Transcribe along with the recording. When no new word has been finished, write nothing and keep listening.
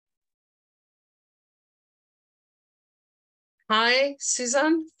Hi,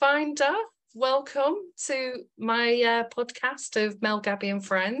 Suzanne Finder. Welcome to my podcast of Mel, Gabby and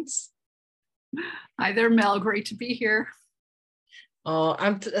Friends. Hi there, Mel. Great to be here. Oh,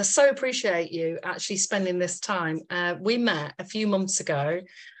 I so appreciate you actually spending this time. We met a few months ago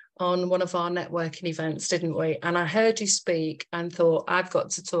on one of our networking events, didn't we? And I heard you speak and thought, I've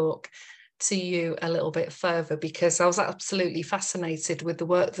got to talk to you a little bit further because I was absolutely fascinated with the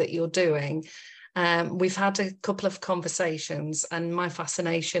work that you're doing. We've had a couple of conversations and my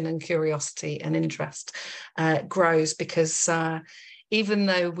fascination and curiosity and interest grows because even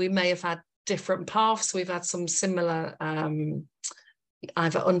though we may have had different paths, we've had some similar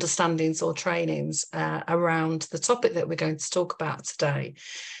either understandings or trainings around the topic that we're going to talk about today.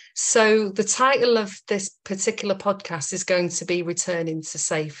 So the title of this particular podcast is going to be Returning to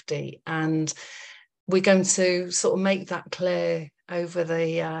Safety, and we're going to sort of make that clear over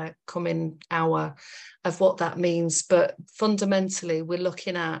the coming hour of what that means. But fundamentally, we're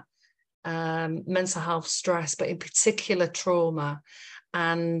looking at mental health stress, but in particular trauma,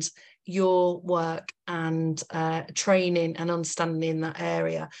 and your work and training and understanding in that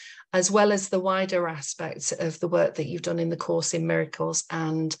area, as well as the wider aspects of the work that you've done in the Course in Miracles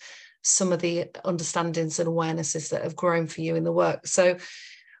and some of the understandings and awarenesses that have grown for you in the work. So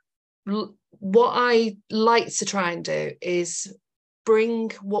what I like to try and do is bring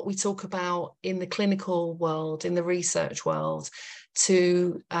what we talk about in the clinical world, in the research world,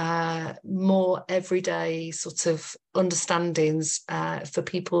 to more everyday sort of understandings for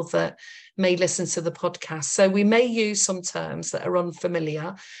people that may listen to the podcast. So we may use some terms that are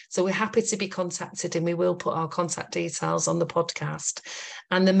unfamiliar. So we're happy to be contacted, and we will put our contact details on the podcast.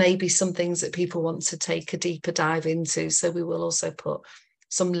 And there may be some things that people want to take a deeper dive into. So we will also put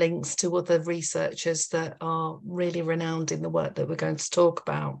some links to other researchers that are really renowned in the work that we're going to talk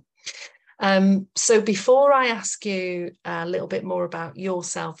about. So before I ask you a little bit more about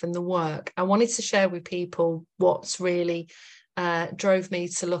yourself and the work, I wanted to share with people what's really drove me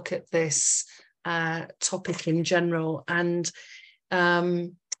to look at this topic in general. And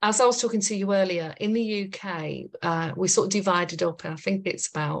as I was talking to you earlier, in the UK, we sort of divided up, and I think it's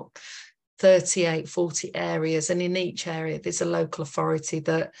about 38, 40 areas, and in each area there's a local authority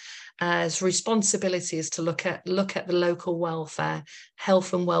that has responsibility is to look at the local welfare,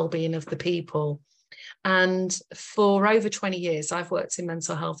 health and well-being of the people. And for over 20 years I've worked in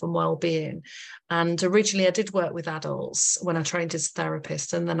mental health and well-being, and originally I did work with adults when I trained as a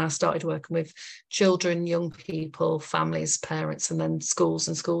therapist, and then I started working with children, young people, families, parents, and then schools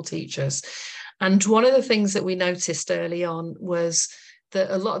and school teachers. And one of the things that we noticed early on was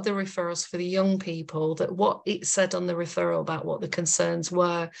that a lot of the referrals for the young people, that what it said on the referral about what the concerns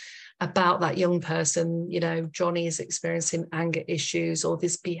were about that young person, you know, Johnny is experiencing anger issues or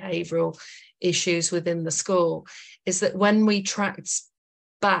this behavioural issues within the school, is that when we tracked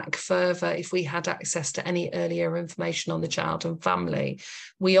back further, if we had access to any earlier information on the child and family,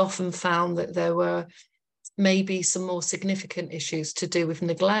 we often found that there were maybe some more significant issues to do with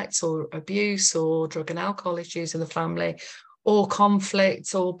neglect or abuse or drug and alcohol issues in the family, or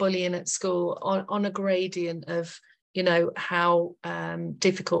conflict or bullying at school, on a gradient of, you know, how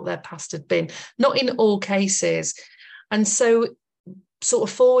difficult their past had been. Not in all cases. And so sort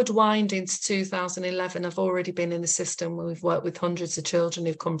of forward winding to 2011, I've already been in the system where we've worked with hundreds of children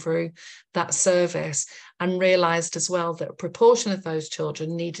who've come through that service, and realised as well that a proportion of those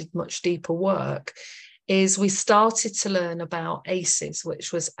children needed much deeper work. Is we started to learn about ACEs,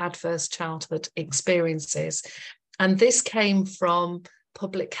 which was adverse childhood experiences. And this came from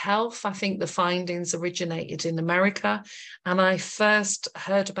public health. I think the findings originated in America. And I first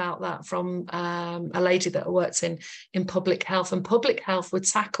heard about that from a lady that worked in public health. And public health were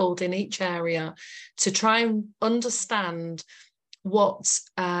tackled in each area to try and understand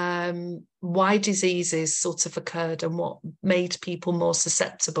why diseases sort of occurred and what made people more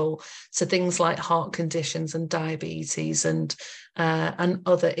susceptible to things like heart conditions and diabetes and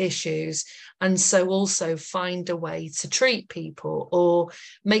other issues. And so also find a way to treat people or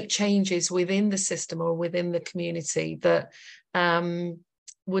make changes within the system or within the community that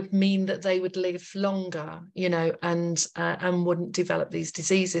would mean that they would live longer, you know, and wouldn't develop these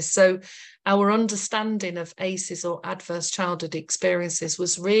diseases. So our understanding of ACEs, or adverse childhood experiences,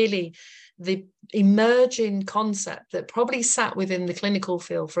 was really the emerging concept that probably sat within the clinical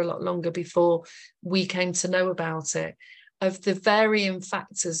field for a lot longer before we came to know about it, of the varying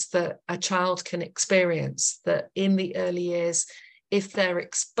factors that a child can experience that in the early years, if they're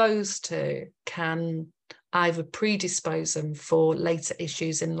exposed to, can either predispose them for later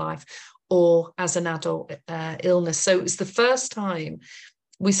issues in life or as an adult illness. So it was the first time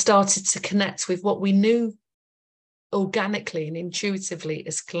we started to connect with what we knew organically and intuitively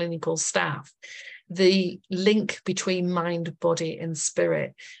as clinical staff, the link between mind, body and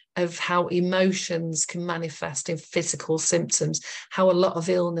spirit, of how emotions can manifest in physical symptoms, how a lot of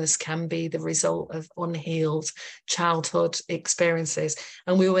illness can be the result of unhealed childhood experiences.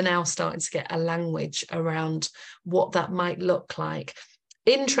 And we were now starting to get a language around what that might look like.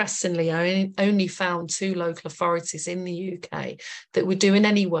 Interestingly, I only found 2 local authorities in the UK that were doing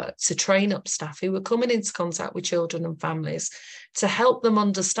any work to train up staff who were coming into contact with children and families to help them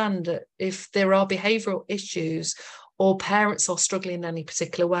understand that if there are behavioural issues or parents are struggling in any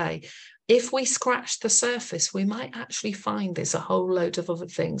particular way, if we scratch the surface, we might actually find there's a whole load of other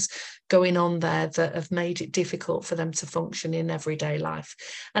things going on there that have made it difficult for them to function in everyday life.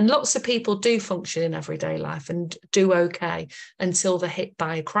 And lots of people do function in everyday life and do okay until they're hit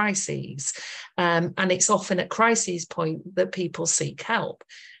by a crisis. And it's often at crisis point that people seek help.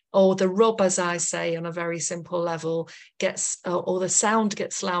 Or the rub, as I say, on a very simple level, gets, or the sound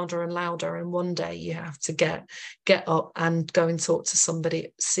gets louder and louder, and one day you have to get up and go and talk to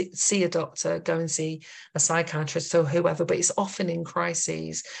somebody, see a doctor, go and see a psychiatrist or whoever, but it's often in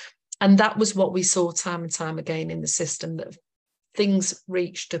crises. And that was what we saw time and time again in the system, that things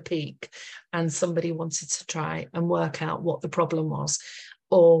reached a peak and somebody wanted to try and work out what the problem was,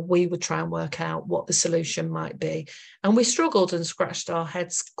 or we would try and work out what the solution might be. And we struggled and scratched our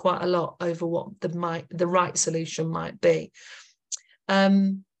heads quite a lot over what the right solution might be.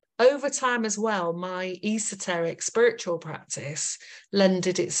 Over time as well, my esoteric spiritual practice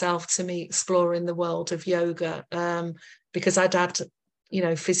lended itself to me exploring the world of yoga, because I'd had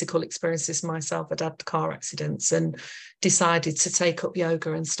physical experiences myself. I'd had car accidents and decided to take up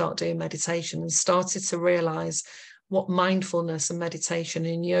yoga and start doing meditation, and started to realize what mindfulness and meditation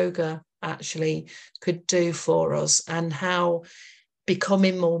and yoga actually could do for us, and how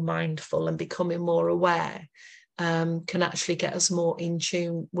becoming more mindful and becoming more aware can actually get us more in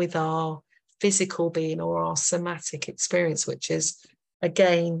tune with our physical being or our somatic experience, which is,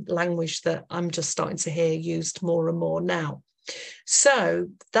 again, language that I'm just starting to hear used more and more now. So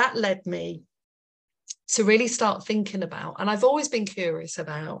that led me to really start thinking about, and I've always been curious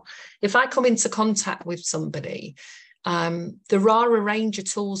about, if I come into contact with somebody, there are a range of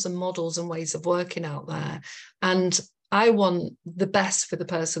tools and models and ways of working out there, and I want the best for the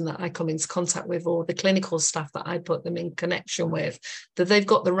person that I come into contact with, or the clinical staff that I put them in connection with, that they've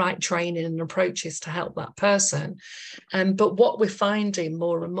got the right training and approaches to help that person. But what we're finding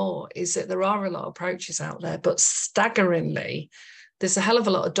more and more is that there are a lot of approaches out there, but staggeringly, there's a hell of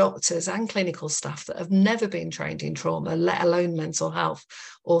a lot of doctors and clinical staff that have never been trained in trauma, let alone mental health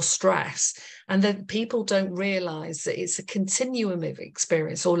or stress. And then people don't realise that it's a continuum of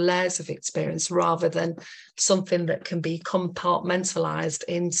experience or layers of experience, rather than something that can be compartmentalised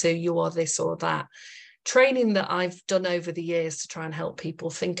into you are this or that. Training that I've done over the years to try and help people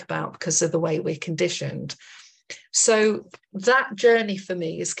think about, because of the way we're conditioned. So that journey for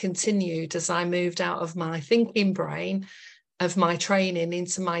me has continued as I moved out of my thinking brain, of my training,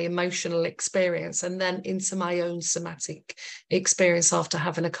 into my emotional experience, and then into my own somatic experience after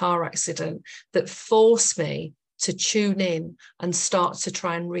having a car accident, that forced me to tune in and start to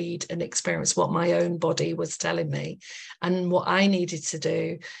try and read and experience what my own body was telling me and what I needed to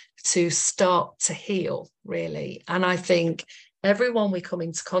do to start to heal, really. And I think everyone we come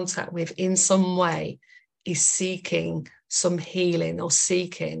into contact with in some way is seeking some healing, or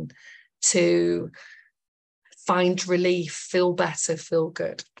seeking to find relief, feel better, feel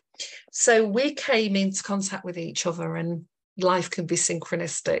good. So we came into contact with each other, and life can be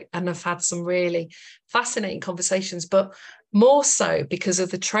synchronistic, and I've had some really fascinating conversations, but more so because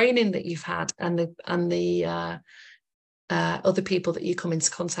of the training that you've had and the other people that you come into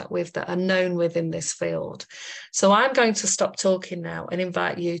contact with that are known within this field. So I'm going to stop talking now and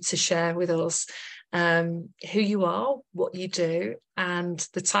invite you to share with us who you are, what you do, and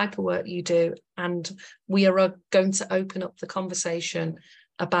the type of work you do. And we are going to open up the conversation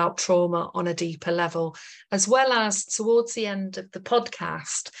about trauma on a deeper level, as well as towards the end of the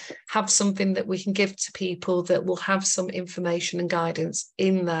podcast, have something that we can give to people that will have some information and guidance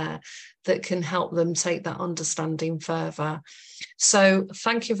in there that can help them take that understanding further. So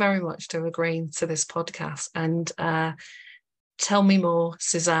thank you very much for agreeing to this podcast. And tell me more,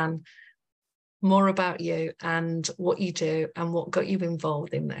 Suzanne, more about you and what you do and what got you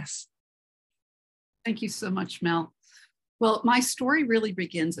involved in this. Thank you so much, Mel. Well, my story really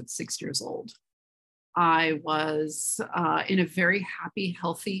begins at 6 years old. I was in a very happy,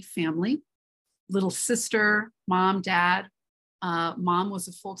 healthy family. Little sister, mom, dad. Mom was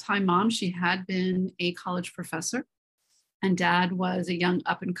a full-time mom. She had been a college professor, and dad was a young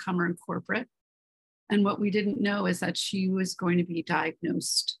up-and-comer in corporate. And what we didn't know is that she was going to be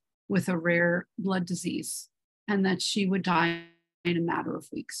diagnosed with a rare blood disease and that she would die in a matter of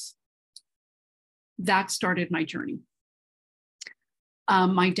weeks. That started my journey.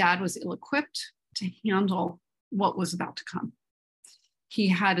 My dad was ill-equipped to handle what was about to come. He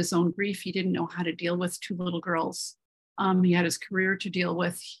had his own grief. He didn't know how to deal with two little girls. He had his career to deal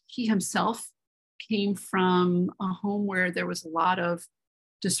with. He himself came from a home where there was a lot of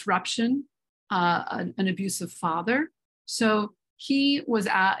disruption, an abusive father. So he was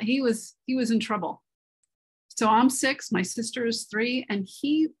in trouble. So I'm 6, my sister is 3, and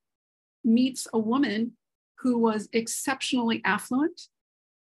he meets a woman who was exceptionally affluent.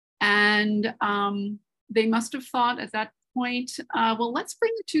 And they must have thought at that point, well, let's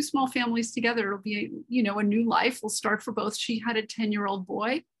bring the two small families together. It'll be, a new life. We'll start for both. She had a 10-year-old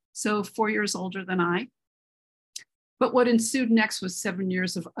boy, so 4 years older than I. But what ensued next was 7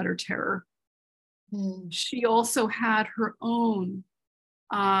 years of utter terror. She also had her own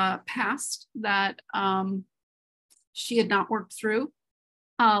past that she had not worked through.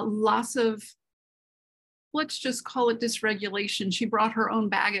 Lots of, let's just call it dysregulation. She brought her own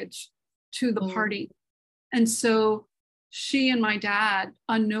baggage to the party. And so she and my dad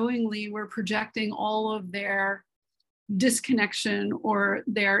unknowingly were projecting all of their disconnection or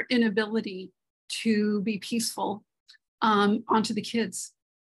their inability to be peaceful onto the kids.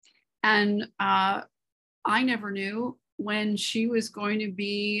 And I never knew when she was going to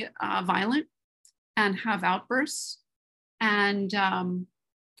be violent and have outbursts. And,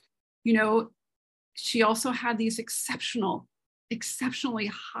 she also had these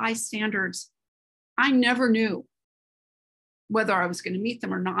exceptionally high standards. I never knew whether I was going to meet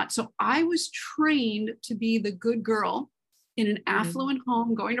them or not. So I was trained to be the good girl in an affluent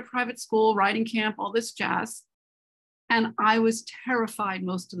home, going to private school, riding camp, all this jazz. And I was terrified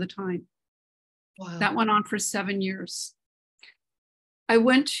most of the time. Wow. That went on for 7 years. I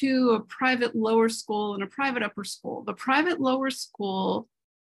went to a private lower school and a private upper school. The private lower school,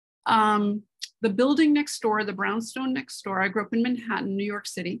 the building next door, the brownstone next door, I grew up in Manhattan, New York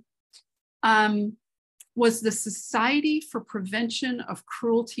City, was the Society for Prevention of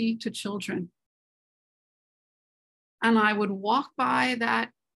Cruelty to Children. And I would walk by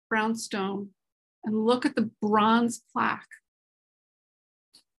that brownstone and look at the bronze plaque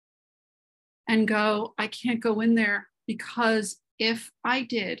and go, I can't go in there, because if I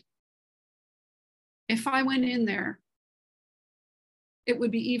went in there, it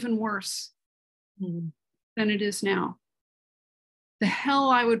would be even worse than it is now. The hell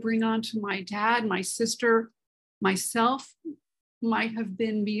I would bring on to my dad, my sister, myself might have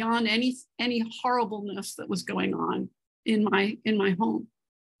been beyond any horribleness that was going on in my home.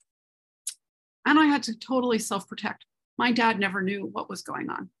 And I had to totally self-protect. My dad never knew what was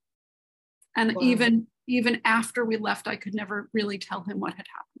going on. And wow. even after we left, I could never really tell him what had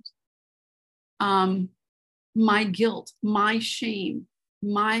happened. My guilt, my shame,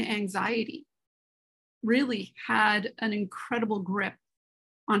 my anxiety really had an incredible grip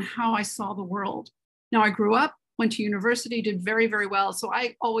on how I saw the world. Now, I grew up, went to university, did very, very well. So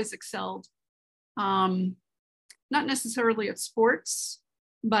I always excelled, not necessarily at sports,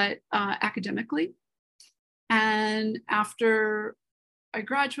 but academically. And after I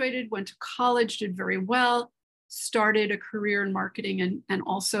graduated, went to college, did very well, started a career in marketing, and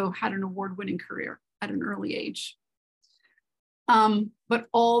also had an award-winning career at an early age. But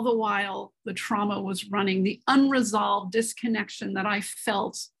all the while, the trauma was running, the unresolved disconnection that I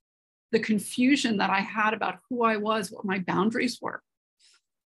felt, the confusion that I had about who I was, what my boundaries were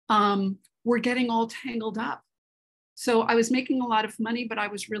getting all tangled up. So I was making a lot of money, but I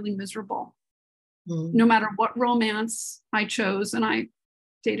was really miserable. No matter what romance I chose, and I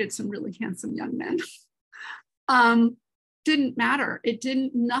dated some really handsome young men, didn't matter.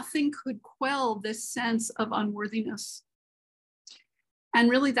 Nothing could quell this sense of unworthiness. And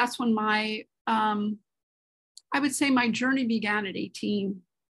really, that's when I would say my journey began at 18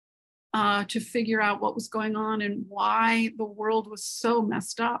 to figure out what was going on and why the world was so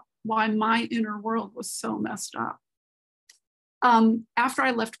messed up, why my inner world was so messed up. After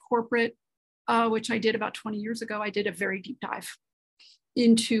I left corporate, which I did about 20 years ago, I did a very deep dive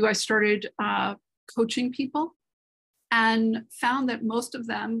I started coaching people and found that most of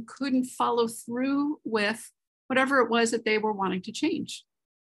them couldn't follow through with whatever it was that they were wanting to change.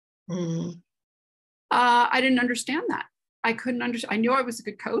 I didn't understand that. I couldn't understand. I knew I was a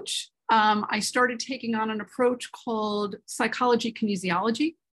good coach. I started taking on an approach called psychology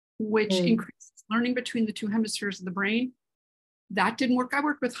kinesiology, which increases learning between the two hemispheres of the brain. That didn't work. I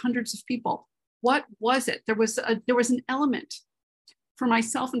worked with hundreds of people. What was it? There was an element for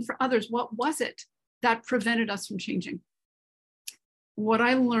myself and for others. What was it that prevented us from changing. What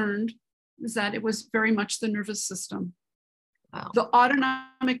I learned is that it was very much the nervous system. Wow. The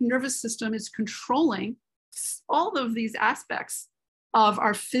autonomic nervous system is controlling all of these aspects of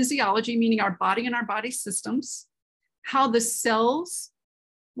our physiology, meaning our body and our body systems, how the cells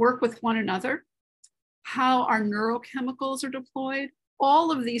work with one another, how our neurochemicals are deployed,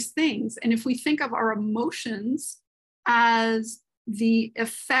 all of these things. And if we think of our emotions as the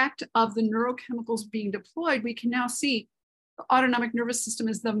effect of the neurochemicals being deployed, we can now see the autonomic nervous system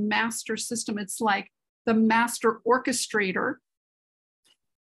is the master system. It's like the master orchestrator,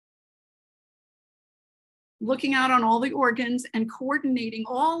 looking out on all the organs and coordinating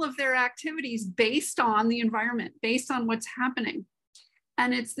all of their activities based on the environment, based on what's happening.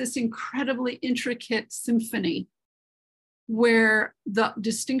 And it's this incredibly intricate symphony where the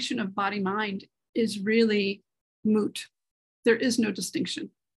distinction of body-mind is really moot. There is no distinction.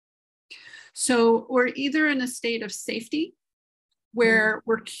 So we're either in a state of safety where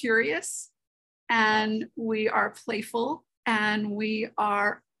we're curious and we are playful and we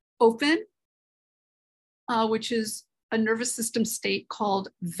are open, which is a nervous system state called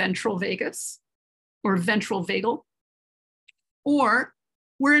ventral vagus or ventral vagal, or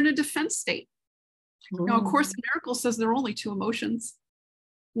we're in a defense state. Now, A Course in Miracles says there are only two emotions.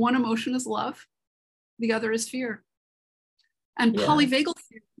 One emotion is love, the other is fear. And polyvagal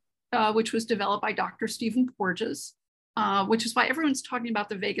theory, which was developed by Dr. Stephen Porges, which is why everyone's talking about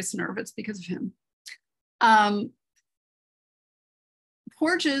the vagus nerve, it's because of him.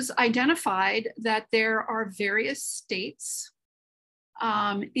 Porges identified that there are various states,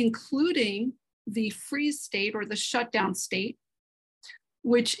 including the freeze state or the shutdown state,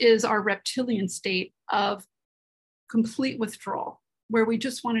 which is our reptilian state of complete withdrawal, where we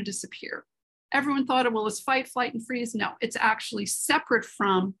just want to disappear. Everyone thought, well, it's fight, flight, and freeze. No, it's actually separate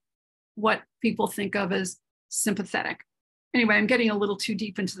from what people think of as sympathetic. Anyway, I'm getting a little too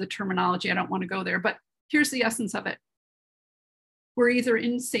deep into the terminology. I don't want to go there, but here's the essence of it. We're either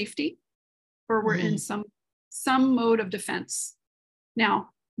in safety or we're in some mode of defense. Now,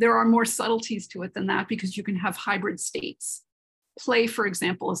 there are more subtleties to it than that because you can have hybrid states. Play, for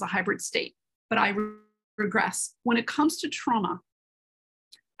example, is a hybrid state, but I regress. When it comes to trauma,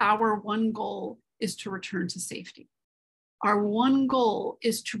 our one goal is to return to safety. Our one goal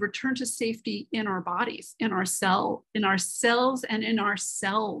is to return to safety in our bodies, in our cells, and in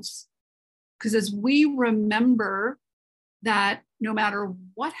ourselves. Because as we remember that no matter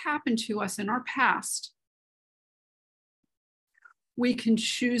what happened to us in our past, we can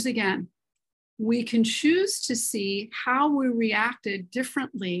choose again. We can choose to see how we reacted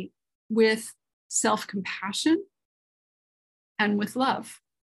differently with self-compassion and with love.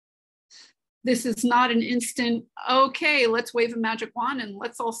 This is not an instant, okay, let's wave a magic wand and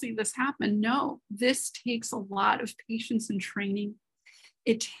let's all see this happen. No, this takes a lot of patience and training.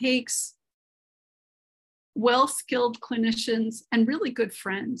 It takes well-skilled clinicians and really good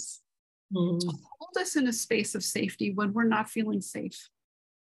friends to hold us in a space of safety when we're not feeling safe,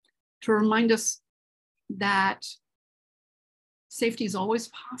 to remind us that safety is always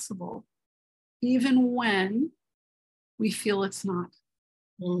possible, even when we feel it's not.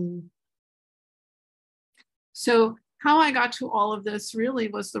 So how I got to all of this really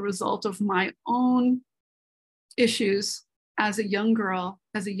was the result of my own issues as a young girl,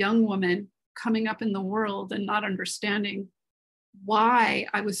 as a young woman, coming up in the world and not understanding why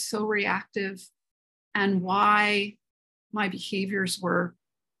I was so reactive and why my behaviors were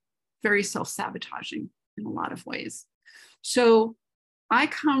very self-sabotaging in a lot of ways. So I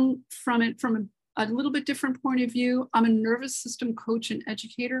come from it from a little bit different point of view. I'm a nervous system coach and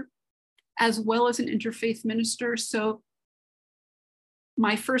educator, as well as an interfaith minister. So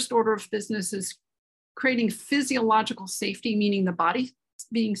my first order of business is creating physiological safety, meaning the body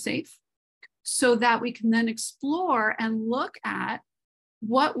being safe, so that we can then explore and look at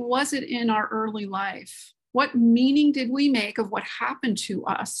what was it in our early life? What meaning did we make of what happened to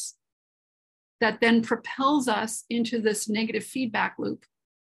us that then propels us into this negative feedback loop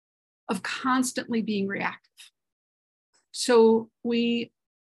of constantly being reactive? So the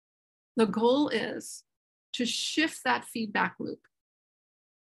goal is to shift that feedback loop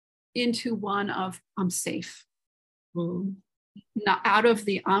into one of I'm safe. Not out of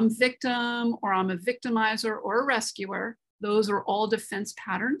the I'm victim or I'm a victimizer or a rescuer. Those are all defense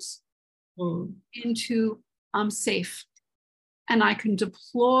patterns into I'm safe. And I can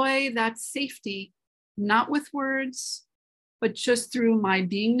deploy that safety, not with words, but just through my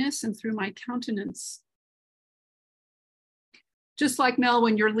beingness and through my countenance. Just like Mel,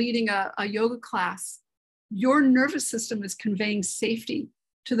 when you're leading a yoga class, your nervous system is conveying safety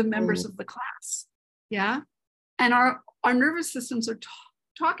to the members of the class. Yeah. And our nervous systems are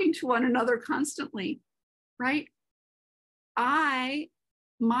talking to one another constantly, right? My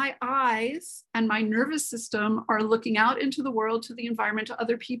eyes and my nervous system are looking out into the world, to the environment, to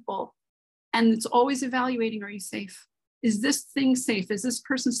other people. And it's always evaluating, are you safe? Is this thing safe? Is this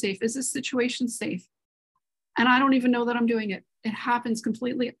person safe? Is this situation safe? And I don't even know that I'm doing it. It happens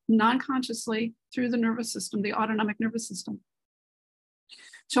completely non-consciously through the nervous system, the autonomic nervous system.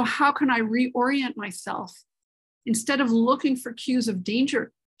 So how can I reorient myself instead of looking for cues of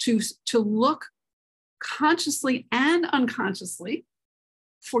danger to look consciously and unconsciously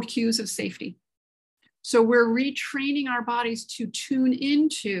for cues of safety? So we're retraining our bodies to tune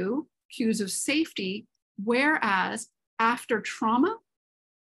into cues of safety, whereas after trauma,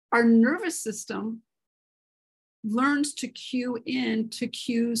 our nervous system learns to cue in to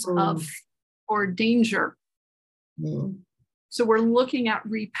cues of or danger. So we're looking at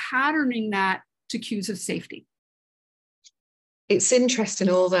repatterning that to cues of safety. It's interesting,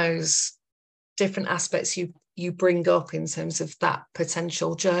 all those different aspects you bring up in terms of that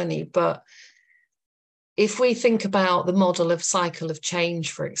potential journey. But if we think about the model of cycle of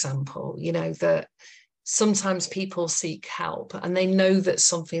change, for example, you know, that sometimes people seek help and they know that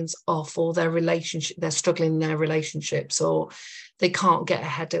something's off, or their relationship, they're struggling in their relationships, or they can't get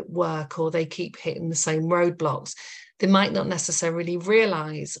ahead at work, or they keep hitting the same roadblocks. They might not necessarily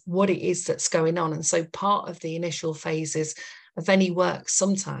realize what it is that's going on. And so part of the initial phases of any work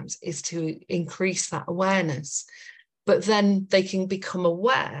sometimes is to increase that awareness. But then they can become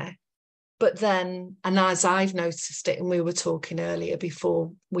aware. But then, and as I've noticed it, and we were talking earlier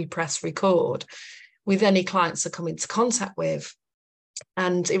before we press record, with any clients I come into contact with,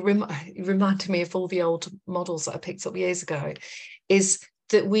 and it reminded me of all the old models that I picked up years ago, is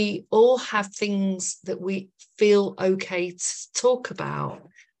that we all have things that we feel okay to talk about,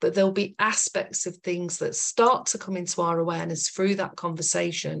 but there'll be aspects of things that start to come into our awareness through that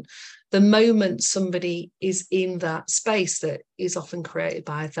conversation the moment somebody is in that space that is often created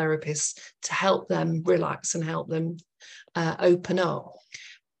by a therapist to help them relax and help them open up,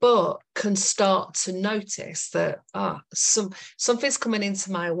 but can start to notice that something's coming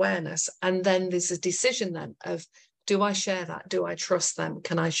into my awareness, and then there's a decision then of, do I share that? Do I trust them?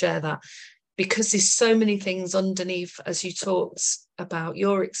 Can I share that? Because there's so many things underneath, as you talked about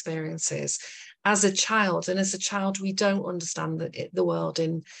your experiences as a child. And as a child, we don't understand the world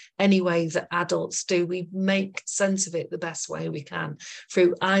in any way that adults do. We make sense of it the best way we can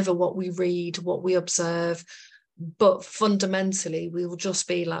through either what we read, what we observe, but fundamentally, we will just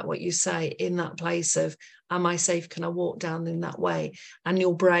be like what you say, in that place of, am I safe? Can I walk down in that way? And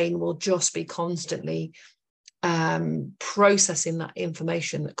your brain will just be constantly processing that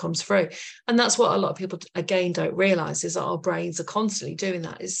information that comes through. And that's what a lot of people, again, don't realize, is that our brains are constantly doing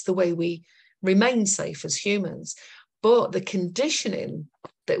that. It's the way we remain safe as humans. But the conditioning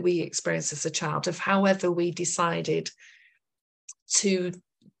that we experience as a child, of however we decided to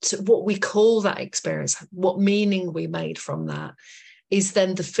what we call that experience, what meaning we made from that, is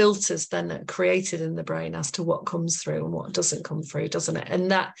then the filters then are created in the brain as to what comes through and what doesn't come through, doesn't it? And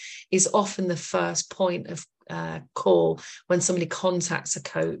that is often the first point of call when somebody contacts a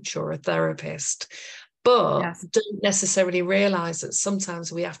coach or a therapist. But yes, don't necessarily realize that sometimes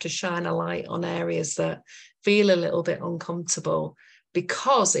we have to shine a light on areas that feel a little bit uncomfortable,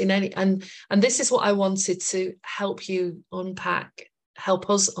 because and this is what I wanted to help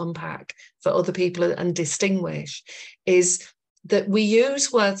us unpack for other people and distinguish, is that we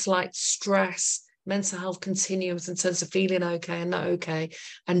use words like stress, mental health continuums in terms of feeling okay and not okay,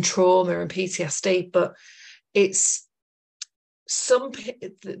 and trauma and PTSD, but there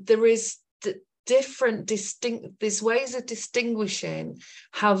is there's ways of distinguishing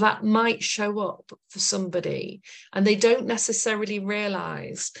how that might show up for somebody, and they don't necessarily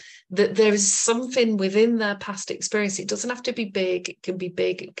realize that there is something within their past experience. It doesn't have to be big, it can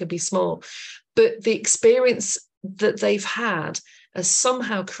be small, but the experience that they've had has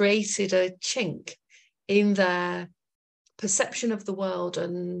somehow created a chink in their perception of the world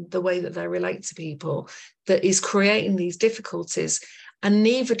and the way that they relate to people that is creating these difficulties. And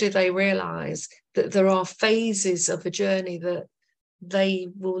neither do they realize that there are phases of a journey that they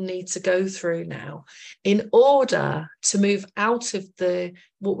will need to go through now in order to move out of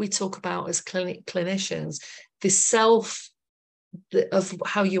what we talk about as clinicians, the self of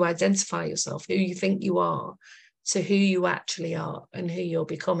how you identify yourself, who you think you are, to who you actually are and who you're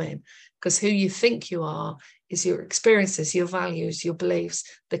becoming. Because who you think you are is your experiences, your values, your beliefs,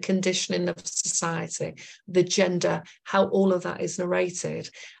 the conditioning of society, the gender, how all of that is narrated.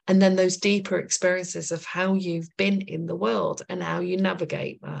 And then those deeper experiences of how you've been in the world and how you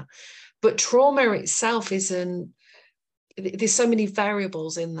navigate that. But trauma itself isn't, there's so many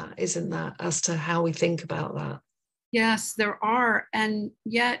variables in that, isn't that, as to how we think about that? Yes, there are. And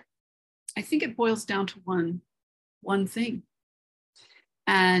yet, I think it boils down to one thing.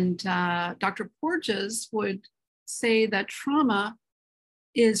 And Dr. Porges would say that trauma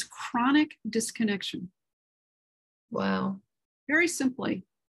is chronic disconnection. Wow. Very simply,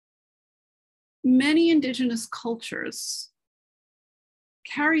 many indigenous cultures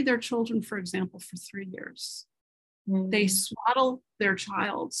carry their children, for example, for 3 years. Mm-hmm. They swaddle their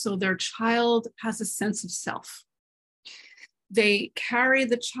child, so their child has a sense of self. They carry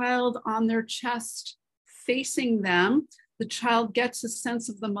the child on their chest, facing them. The child gets a sense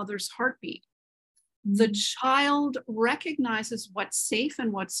of the mother's heartbeat. The child recognizes what's safe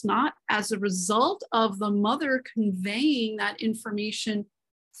and what's not as a result of the mother conveying that information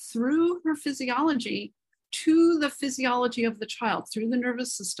through her physiology to the physiology of the child, through the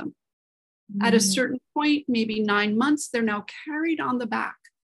nervous system. At a certain point, maybe 9 months, they're now carried on the back,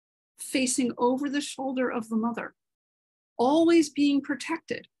 facing over the shoulder of the mother, always being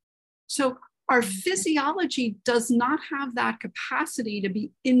protected. So our physiology does not have that capacity to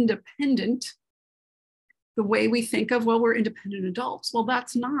be independent the way we think of, well, we're independent adults. Well,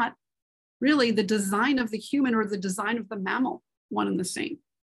 that's not really the design of the human or the design of the mammal, one and the same.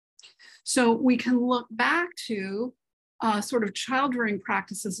 So we can look back to sort of child rearing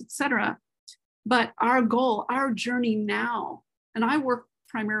practices, et cetera. But our goal, our journey now, and I work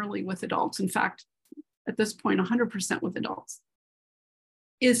primarily with adults, in fact, at this point, 100% with adults,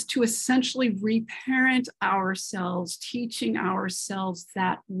 is to essentially reparent ourselves, teaching ourselves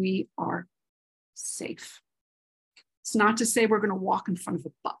that we are safe. It's not to say we're going to walk in front of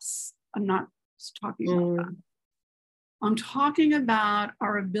a bus. I'm not talking about that. I'm talking about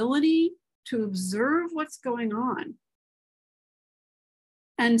our ability to observe what's going on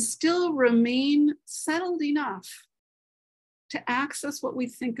and still remain settled enough to access what we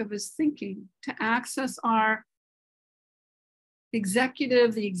think of as thinking, to access our the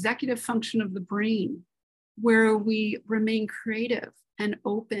executive function of the brain, where we remain creative and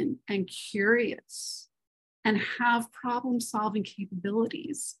open and curious and have problem-solving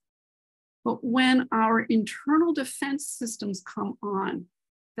capabilities. But when our internal defense systems come on,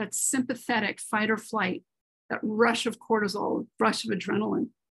 that sympathetic fight or flight, that rush of cortisol, rush of adrenaline,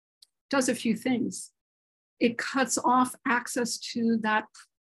 does a few things. It cuts off access to that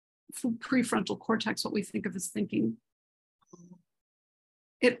prefrontal cortex, what we think of as thinking.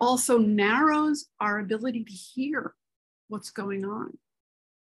 It also narrows our ability to hear what's going on.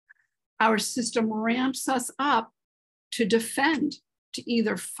 Our system ramps us up to defend, to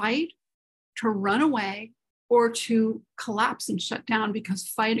either fight, to run away, or to collapse and shut down because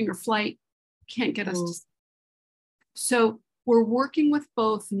fighting or flight can't get us to sleep. So we're working with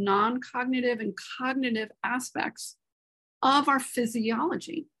both non-cognitive and cognitive aspects of our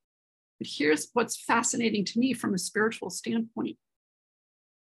physiology. But here's what's fascinating to me from a spiritual standpoint.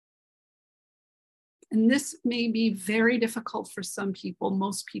 And this may be very difficult for some people,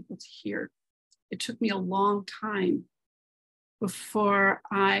 most people to hear. It took me a long time before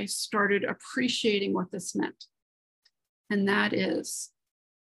I started appreciating what this meant. And that is,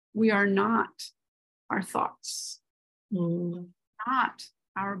 we are not our thoughts, not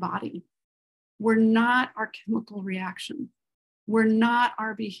our body. We're not our chemical reaction. We're not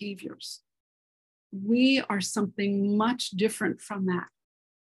our behaviors. We are something much different from that.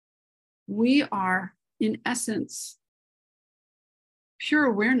 We are, in essence, pure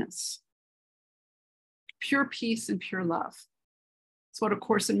awareness, pure peace, and pure love. It's what A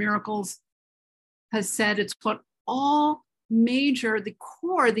Course in Miracles has said. It's what the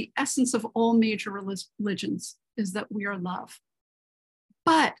core, the essence of all major religions is that we are love.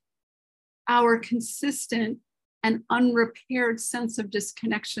 But our consistent and unrepaired sense of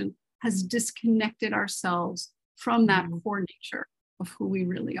disconnection has disconnected ourselves from that core nature of who we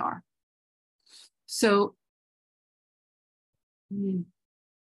really are. So,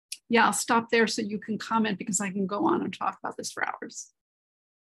 yeah, I'll stop there so you can comment, because I can go on and talk about this for hours.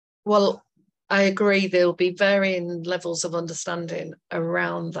 Well, I agree. There'll be varying levels of understanding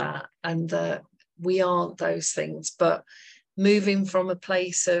around that, and that we aren't those things. But moving from a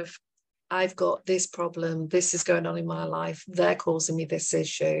place of, I've got this problem, this is going on in my life, they're causing me this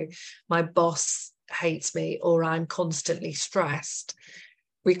issue, my boss hates me, or I'm constantly stressed,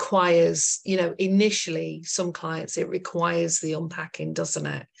 requires, initially, some clients, it requires the unpacking, doesn't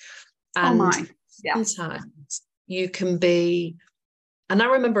it? And sometimes you can be, and I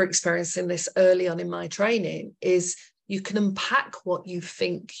remember experiencing this early on in my training, is you can unpack what you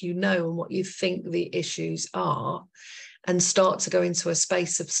think you know and what you think the issues are. and start to go into a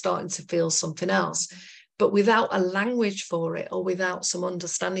space of starting to feel something else, but without a language for it, or without some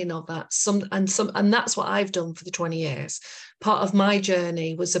understanding of that. And that's what I've done for the 20 years. Part of my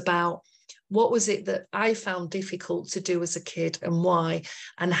journey was about what was it that I found difficult to do as a kid, and why,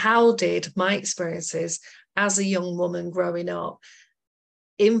 and how did my experiences as a young woman growing up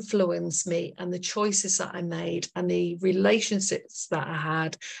influence me, and the choices that I made, and the relationships that I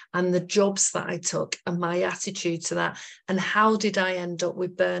had, and the jobs that I took, and my attitude to that, and how did I end up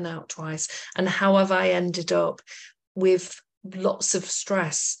with burnout twice, and how have I ended up with lots of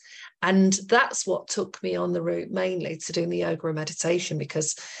stress. And that's what took me on the route mainly to doing the yoga and meditation,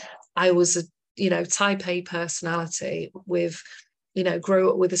 because I was a type A personality with grew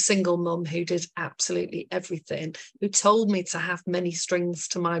up with a single mum who did absolutely everything, who told me to have many strings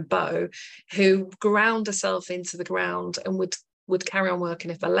to my bow, who ground herself into the ground and would carry on working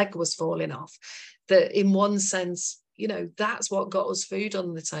if her leg was falling off. That in one sense, that's what got us food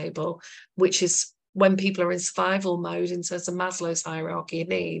on the table, which is when people are in survival mode in terms of Maslow's hierarchy of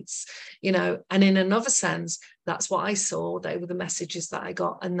needs, and in another sense, that's what I saw. They were the messages that I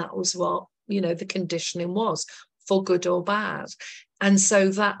got, and that was what, the conditioning was, for good or bad. And so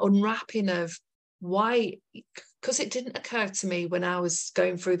that unwrapping of why, because it didn't occur to me when I was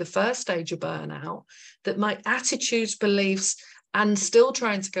going through the first stage of burnout, that my attitudes, beliefs, and still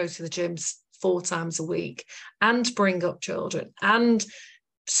trying to go to the gym 4 times a week and bring up children and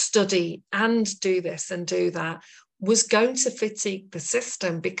study and do this and do that was going to fatigue the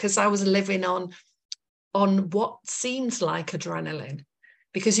system, because I was living on what seemed like adrenaline,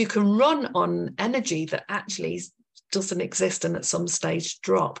 because you can run on energy that actually doesn't exist and at some stage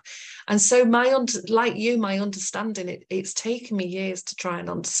drop. And so my understanding, it's taken me years to try and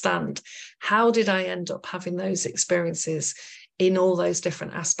understand, how did I end up having those experiences in all those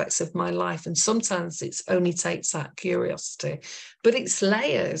different aspects of my life. And sometimes it only takes that curiosity, but it's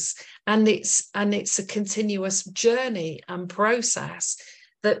layers, and it's a continuous journey and process.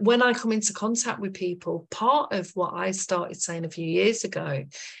 That when I come into contact with people, part of what I started saying a few years ago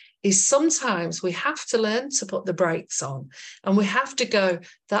is sometimes we have to learn to put the brakes on, and we have to go,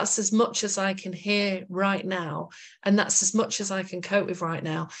 that's as much as I can hear right now, and that's as much as I can cope with right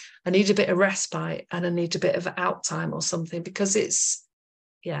now. I need a bit of respite, and I need a bit of out time or something, because it's,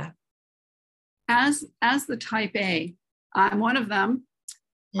 yeah. As the type A, I'm one of them.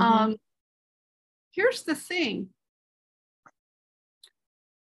 Mm-hmm. Here's the thing.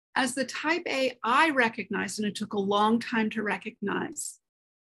 As the type A, I recognized, and it took a long time to recognize,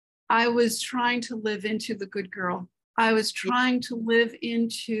 I was trying to live into the good girl. I was trying to live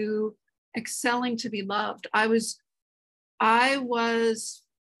into excelling to be loved. I was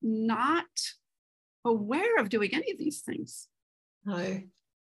not aware of doing any of these things. No.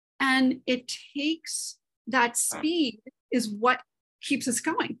 And it takes that speed is what keeps us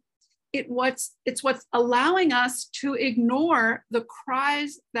going. It's what's allowing us to ignore the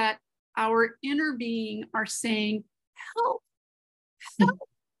cries that our inner being are saying, help, help.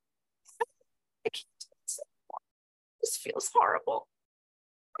 I can't do this anymore. This feels horrible.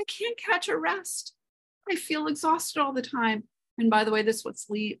 I can't catch a rest. I feel exhausted all the time. And by the way, this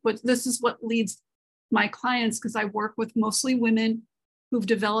is what leads my clients, because I work with mostly women who've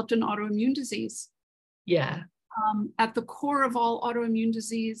developed an autoimmune disease. Yeah. At the core of all autoimmune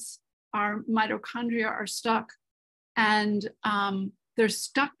disease, our mitochondria are stuck, and they're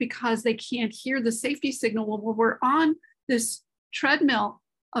stuck because they can't hear the safety signal. Well, we're on this treadmill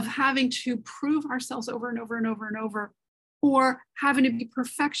of having to prove ourselves over and over and over and over, or having to be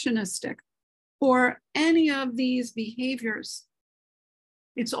perfectionistic, or any of these behaviors.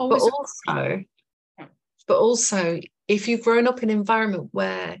 It's always but also if you've grown up in an environment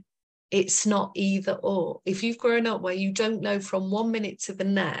where it's not either or, if you've grown up where you don't know from one minute to the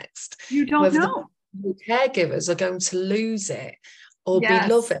next, you don't whether know the caregivers are going to lose it or be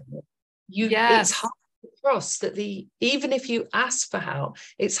loving it, it's hard to trust that even if you ask for help,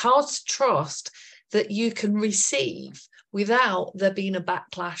 it's hard to trust that you can receive without there being a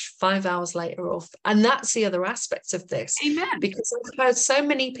backlash 5 hours later off. And that's the other aspect of this. Amen. Because I've heard so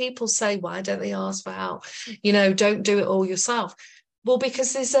many people say, why don't they ask for help? Don't do it all yourself. Well,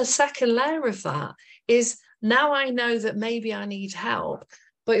 because there's a second layer of that, is now I know that maybe I need help,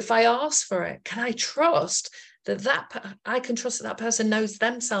 but if I ask for it, can I trust I can trust that person knows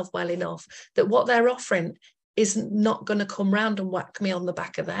themselves well enough that what they're offering is not going to come round and whack me on the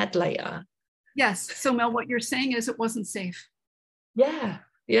back of the head later? Yes. So Mel, what you're saying is it wasn't safe. Yeah.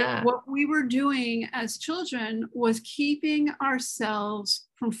 Yeah. What we were doing as children was keeping ourselves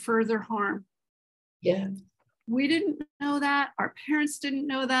from further harm. Yeah. We didn't know that. Our parents didn't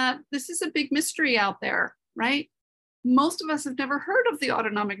know that. This is a big mystery out there, right? Most of us have never heard of the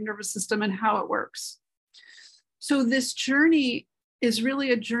autonomic nervous system and how it works. So this journey is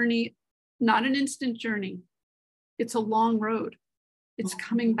really a journey, not an instant journey. It's a long road. It's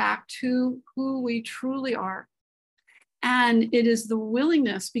coming back to who we truly are. And it is the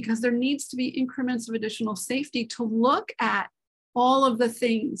willingness, because there needs to be increments of additional safety, to look at all of the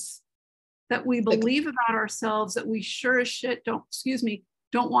things that we believe about ourselves that we sure as shit don't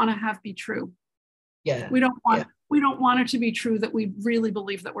want to have be true. Yeah. We don't want it to be true that we really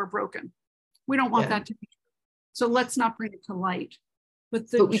believe that we're broken. We don't want that to be true. So let's not bring it to light. But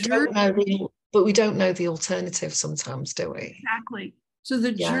we don't know the alternative sometimes, do we? Exactly. So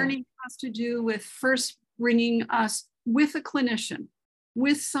the journey has to do with first bringing us with a clinician,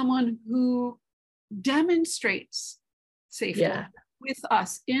 with someone who demonstrates safety with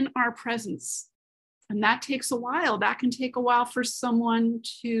us in our presence. And that takes a while. That can take a while for someone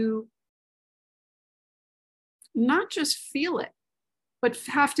to not just feel it, but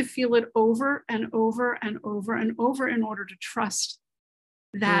have to feel it over and over and over and over in order to trust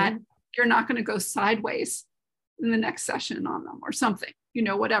that you're not going to go sideways in the next session on them or something,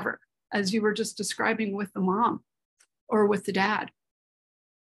 whatever, as you were just describing with the mom or with the dad.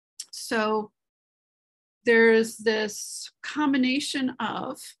 So there's this combination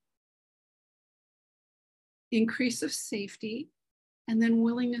of increase of safety and then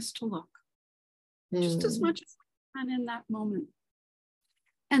willingness to look just as much as we can in that moment.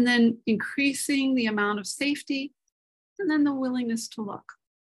 And then increasing the amount of safety and then the willingness to look.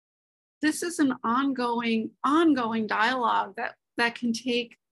 This is an ongoing dialogue that can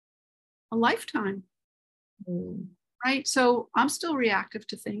take a lifetime, right? So I'm still reactive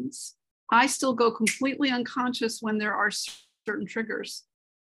to things. I still go completely unconscious when there are certain triggers.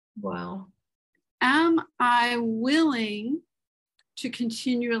 Wow. Am I willing to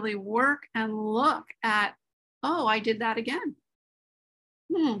continually work and look at, oh, I did that again?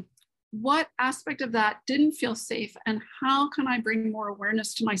 What aspect of that didn't feel safe, and how can I bring more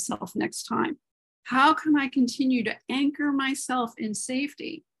awareness to myself next time? How can I continue to anchor myself in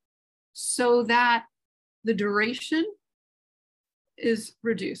safety so that the duration is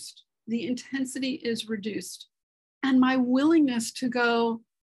reduced, the intensity is reduced, and my willingness to go,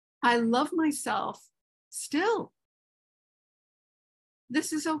 I love myself still.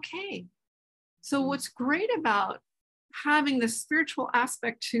 This is okay. So what's great about having the spiritual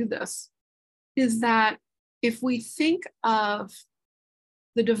aspect to this is that if we think of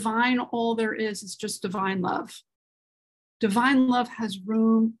the divine, all there is just divine love. Divine love has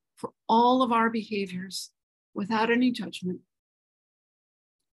room for all of our behaviors without any judgment,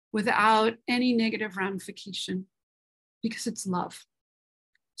 without any negative ramification, because it's love.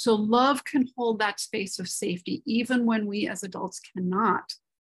 So love can hold that space of safety even when we as adults cannot.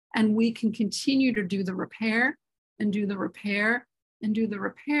 And we can continue to do the repair and do the repair and do the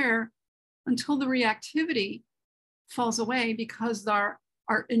repair until the reactivity falls away, because our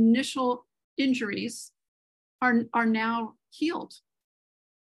initial injuries are now healed.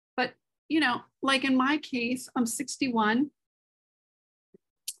 But, like in my case, I'm 61.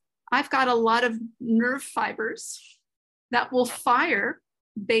 I've got a lot of nerve fibers that will fire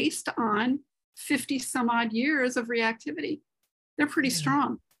based on 50 some odd years of reactivity. They're pretty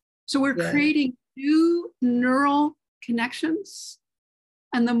strong. So we're creating new neural connections.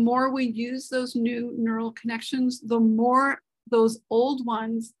 And the more we use those new neural connections, the more those old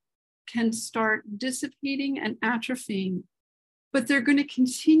ones can start dissipating and atrophying. But they're going to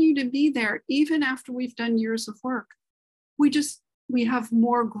continue to be there even after we've done years of work. We have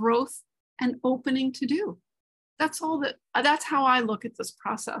more growth and opening to do. That's how I look at this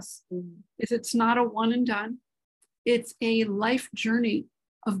process. Is it's not a one and done. It's a life journey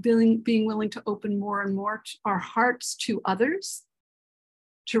of being willing to open more and more our hearts to others,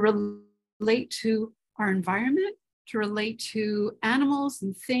 to relate to our environment, to relate to animals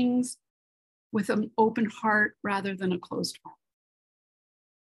and things with an open heart rather than a closed heart.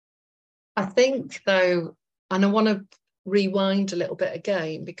 I think, though, and I want to rewind a little bit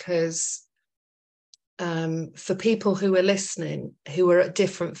again, because for people who are listening, who are at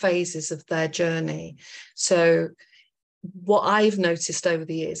different phases of their journey. So what I've noticed over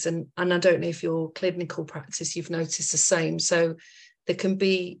the years, and I don't know if your clinical practice, you've noticed the same. So there can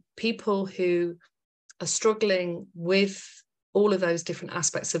be people who are struggling with all of those different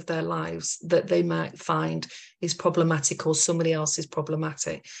aspects of their lives that they might find is problematic, or somebody else is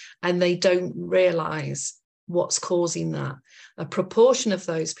problematic, and they don't realize what's causing that. A proportion of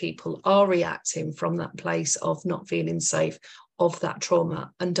those people are reacting from that place of not feeling safe, of that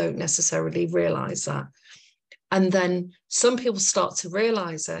trauma, and don't necessarily realize that. And then some people start to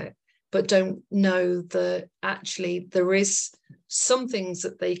realize it, but don't know that actually there is some things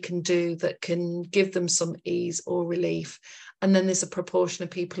that they can do that can give them some ease or relief. And then there's a proportion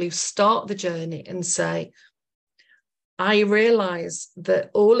of people who start the journey and say, I realize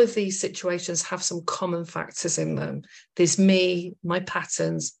that all of these situations have some common factors in them. There's me, my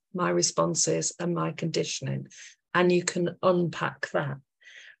patterns, my responses, and my conditioning. And you can unpack that.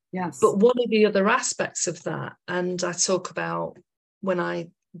 Yes. But one of the other aspects of that, and I talk about when I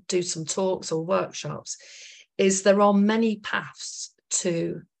do some talks or workshops, is there are many paths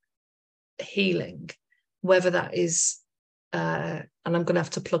to healing, whether that is, and I'm going to have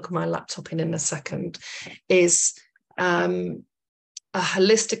to plug my laptop in a second, is a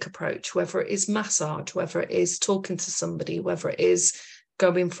holistic approach, whether it is massage, whether it is talking to somebody, whether it is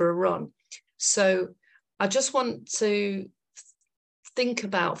going for a run. So I just want to think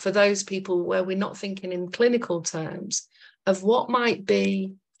about, for those people where we're not thinking in clinical terms, of what might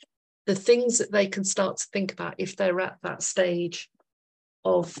be the things that they can start to think about if they're at that stage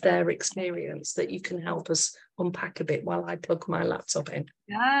of their experience, that you can help us unpack a bit while I plug my laptop in.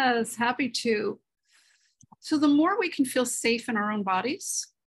 Yes, happy to. So the more we can feel safe in our own bodies,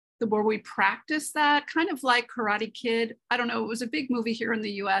 the more we practice that, kind of like Karate Kid. I don't know, it was a big movie here in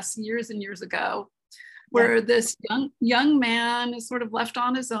the US years and years ago, where this young man is sort of left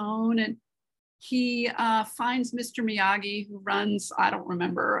on his own, and he finds Mr. Miyagi, who runs, I don't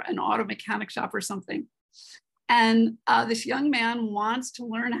remember, an auto mechanic shop or something. And this young man wants to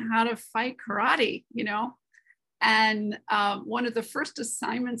learn how to fight karate, you know? And one of the first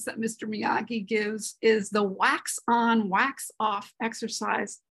assignments that Mr. Miyagi gives is the wax on, wax off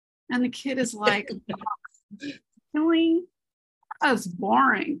exercise. And the kid is like, really? That's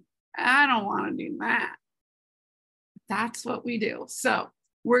boring. I don't want to do that. That's what we do. So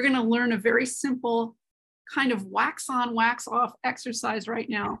we're going to learn a very simple kind of wax on, wax off exercise right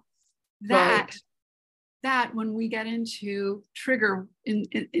now. That when we get into trigger in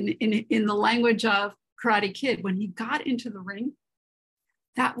the language of Karate Kid, when he got into the ring,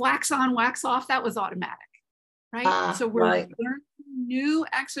 that wax on, wax off, that was automatic, right? So we're learning new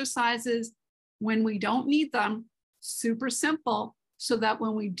exercises when we don't need them, super simple, so that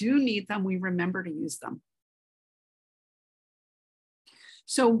when we do need them, we remember to use them.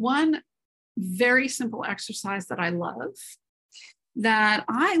 So one very simple exercise that I love, that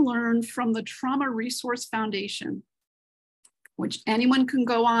I learned from the Trauma Resource Foundation, which anyone can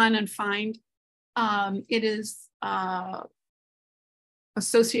go on and find. It is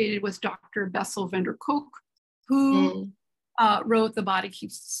associated with Dr. Bessel van der Kolk, who wrote The Body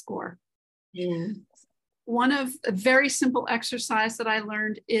Keeps the Score. One of a very simple exercise that I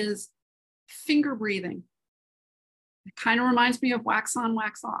learned is finger breathing. It kind of reminds me of wax on,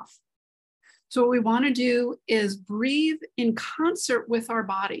 wax off. So what we want to do is breathe in concert with our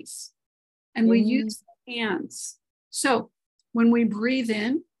bodies, and we use the hands. So when we breathe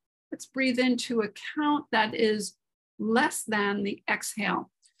in, let's breathe into a count that is less than the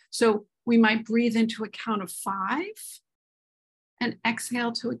exhale. So we might breathe into a count of 5 and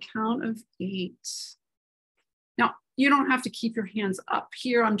exhale to a count of 8. Now, you don't have to keep your hands up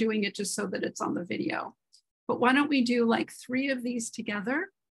here. I'm doing it just so that it's on the video. But why don't we do like 3 of these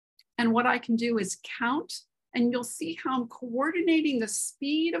together? And what I can do is count, and you'll see how I'm coordinating the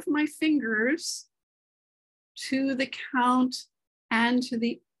speed of my fingers to the count and to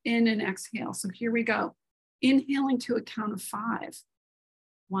the in and exhale. So here we go. Inhaling to a count of 5.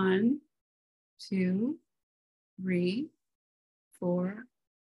 1, 2, 3, 4,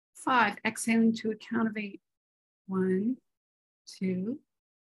 5. Exhaling to a count of 8. 1, 2,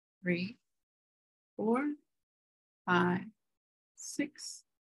 3, 4, 5, 6,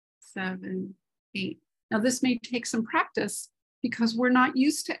 7, 8. Now this may take some practice because we're not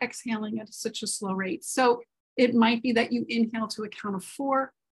used to exhaling at such a slow rate. So it might be that you inhale to a count of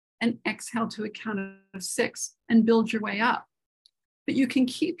 4 and exhale to a count of 6 and build your way up. But you can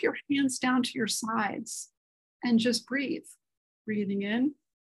keep your hands down to your sides and just breathe. Breathing in,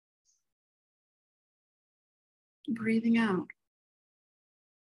 breathing out.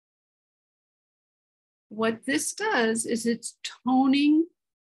 What this does is it's toning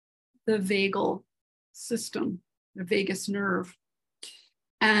the vagal system, the vagus nerve.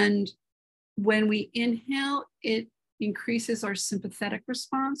 And when we inhale, it increases our sympathetic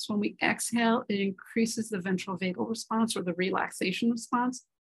response. When we exhale, it increases the ventral vagal response, or the relaxation response.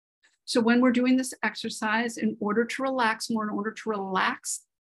 So when we're doing this exercise, in order to relax more, in order to relax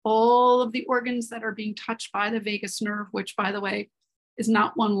all of the organs that are being touched by the vagus nerve, which, by the way, is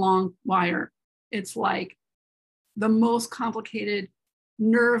not one long wire. It's like the most complicated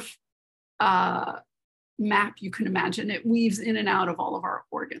nerve map you can imagine. It weaves in and out of all of our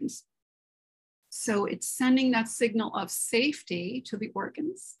organs. So it's sending that signal of safety to the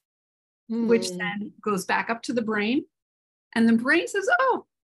organs, which then goes back up to the brain. And the brain says, oh,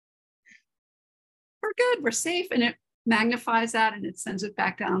 we're good, we're safe. And it magnifies that and it sends it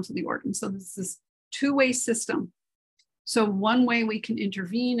back down to the organ. So this is this two-way system. So one way we can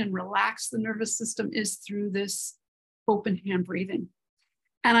intervene and relax the nervous system is through this open hand breathing.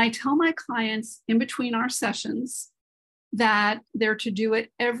 And I tell my clients in between our sessions that they're to do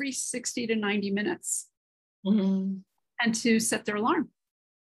it every 60 to 90 minutes and to set their alarm.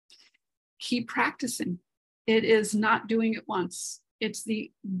 Keep practicing. It is not doing it once. It's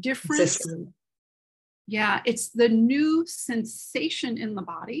the difference. System. Yeah, it's the new sensation in the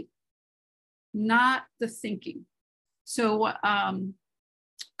body, not the thinking. So,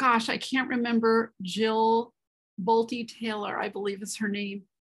 gosh, I can't remember Jill Bolte Taylor, I believe is her name.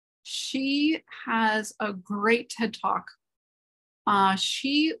 She has a great TED Talk.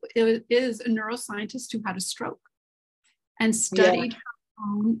 She is a neuroscientist who had a stroke and studied her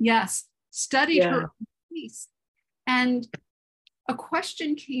own, studied her own piece. And a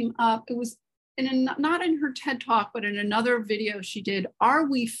question came up. It was not in her TED Talk, but in another video she did. Are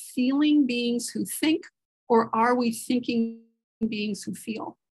we feeling beings who think, or are we thinking beings who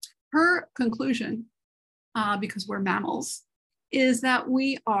feel? Her conclusion, because we're mammals, is that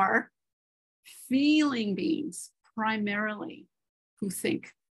we are feeling beings primarily who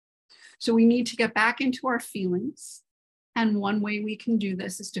think. So we need to get back into our feelings. And one way we can do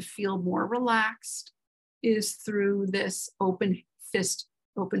this is to feel more relaxed, is through this open fist,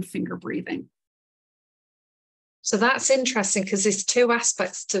 open finger breathing. So that's interesting because there's two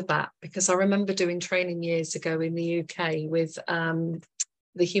aspects to that, because I remember doing training years ago in the UK with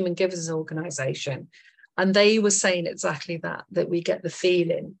the Human Givers Organisation, and they were saying exactly that we get the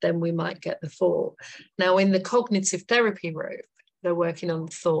feeling, then we might get the thought. Now in the cognitive therapy group, they're working on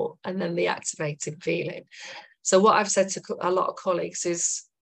the thought and then the activated feeling. So what I've said to a lot of colleagues is,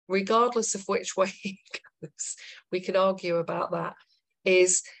 regardless of which way it goes, we could argue about that,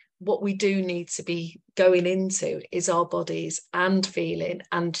 is what we do need to be going into is our bodies and feeling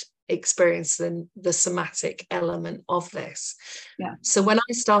and experiencing the somatic element of this. Yeah. So when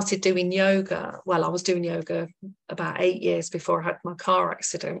I started doing yoga, well, I was doing yoga about 8 years before I had my car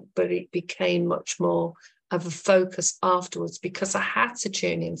accident, but it became much more of a focus afterwards because I had to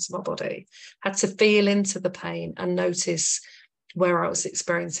tune into my body, had to feel into the pain and notice where I was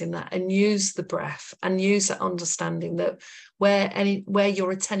experiencing that, and use the breath and use that understanding that where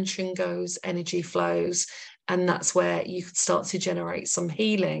your attention goes, energy flows, and that's where you could start to generate some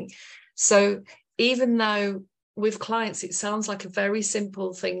healing. So even though with clients it sounds like a very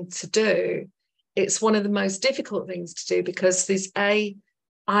simple thing to do, it's one of the most difficult things to do, because there's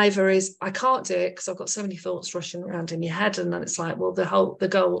either is I can't do it because I've got so many thoughts rushing around in your head, and then it's like, well, the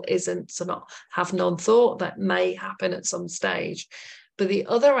goal isn't to not have non-thought. That may happen at some stage. But the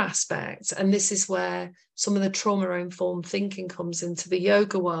other aspect, and this is where some of the trauma-informed thinking comes into the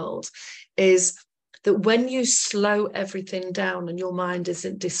yoga world, is that when you slow everything down and your mind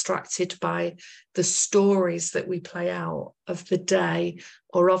isn't distracted by the stories that we play out of the day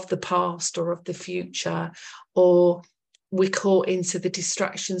or of the past or of the future, or we're caught into the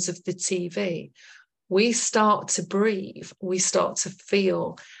distractions of the TV, we start to breathe, we start to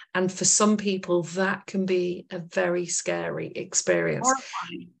feel. And for some people, that can be a very scary experience.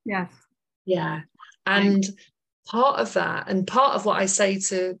 Horrifying. Yes. Yeah. And part of that, and part of what I say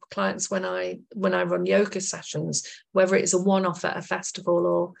to clients when I run yoga sessions, whether it's a one-off at a festival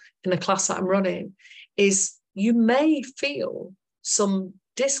or in a class that I'm running, is you may feel some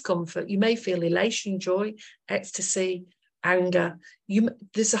discomfort. You may feel elation, joy, ecstasy, anger.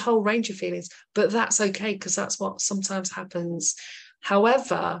 There's a whole range of feelings, but that's okay, because that's what sometimes happens.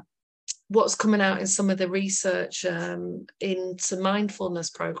 However, what's coming out in some of the research into mindfulness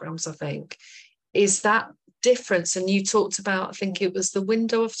programs, I think, is that difference. And you talked about, I think it was the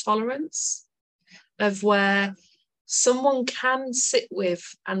window of tolerance, of where someone can sit with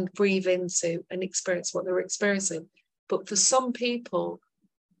and breathe into and experience what they're experiencing. But for some people,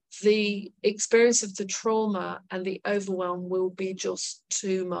 the experience of the trauma and the overwhelm will be just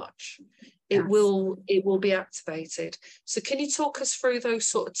too much. It will be activated. So can you talk us through those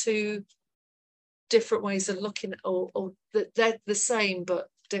sort of two different ways of looking at, or that they're the same but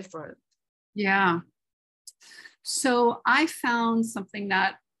different? Yeah. So I found something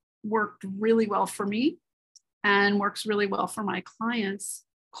that worked really well for me and works really well for my clients,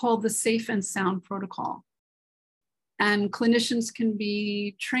 called the Safe and Sound Protocol. And clinicians can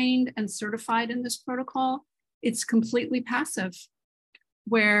be trained and certified in this protocol. It's completely passive,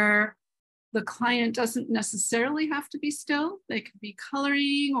 where the client doesn't necessarily have to be still. They could be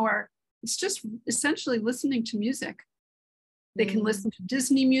coloring or It's just essentially listening to music. They can listen to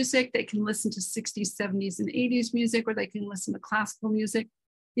Disney music, they can listen to 60s, 70s, and 80s music, or they can listen to classical music.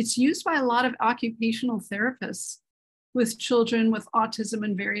 It's used by a lot of occupational therapists with children with autism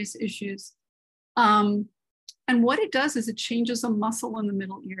and various issues. And what it does is it changes a muscle in the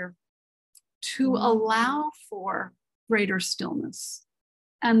middle ear to allow for greater stillness.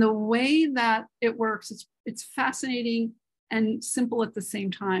 And the way that it works, it's fascinating and simple at the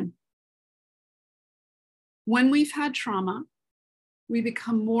same time. When we've had trauma, we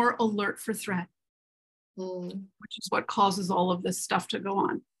become more alert for threat, which is what causes all of this stuff to go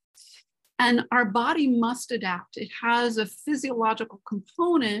on. And our body must adapt. It has a physiological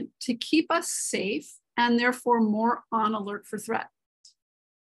component to keep us safe and therefore more on alert for threat.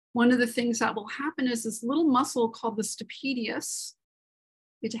 One of the things that will happen is this little muscle called the stapedius,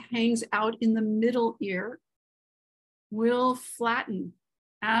 it hangs out in the middle ear, will flatten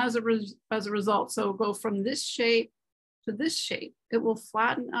as a result. So go from this shape to this shape. It will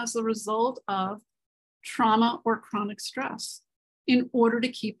flatten as a result of trauma or chronic stress in order to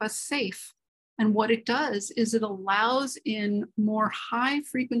keep us safe. And what it does is it allows in more high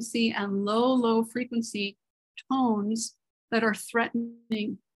frequency and low frequency tones that are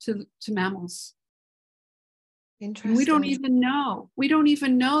threatening to mammals. Interesting. We don't even know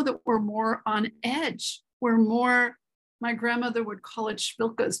that we're more on edge. We're more, my grandmother would call it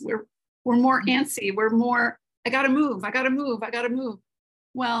spilkas. We're more antsy. We're more, I gotta move.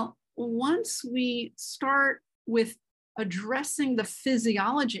 Well, once we start with addressing the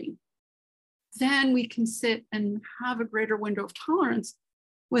physiology, then we can sit and have a greater window of tolerance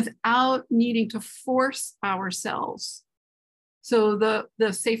without needing to force ourselves. So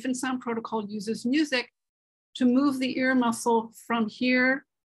the Safe and Sound protocol uses music to move the ear muscle from here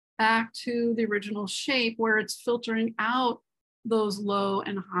back to the original shape where it's filtering out those low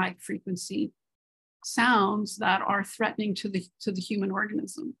and high frequency sounds that are threatening to the human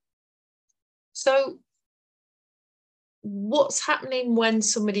organism. So what's happening when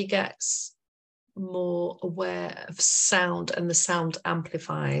somebody gets more aware of sound and the sound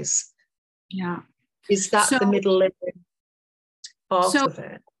amplifies? Yeah. Is that the middle part of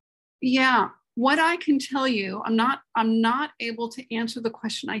it? Yeah. What I can tell you, I'm not able to answer the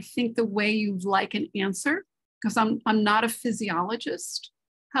question, I think, the way you'd like an answer, because I'm not a physiologist.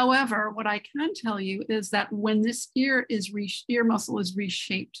 However, what I can tell you is that when this ear muscle is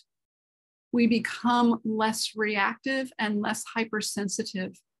reshaped, we become less reactive and less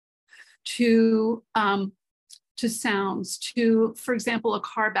hypersensitive to sounds, to, for example, a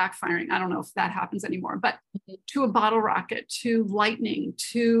car backfiring. I don't know if that happens anymore, but to a bottle rocket, to lightning,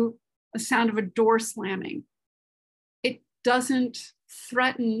 to a sound of a door slamming. It doesn't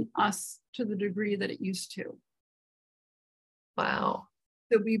threaten us to the degree that it used to. Wow.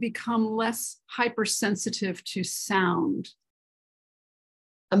 So we become less hypersensitive to sound.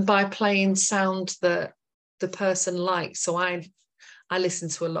 And by playing sound that the person likes. So I listen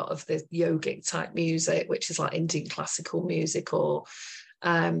to a lot of the yogic type music, which is like Indian classical music, or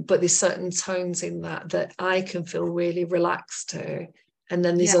but there's certain tones in that I can feel really relaxed to. And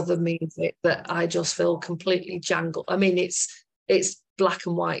then there's other music that I just feel completely jangled. I mean, it's black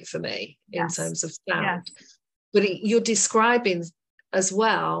and white for me in terms of sound. But you're describing as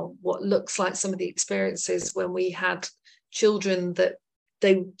well what looks like some of the experiences when we had children that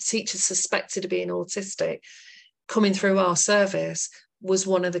teachers suspected of being autistic coming through our service. Was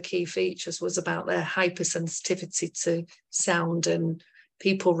one of the key features was about their hypersensitivity to sound and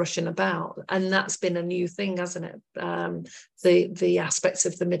people rushing about, and that's been a new thing, hasn't it? The aspects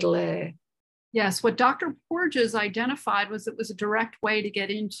of the middle ear. Yes, what Dr. Porges identified was it was a direct way to get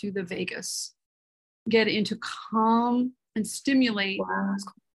into the vagus, get into calm and stimulate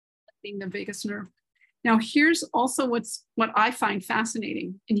the vagus nerve. Now, here's also what I find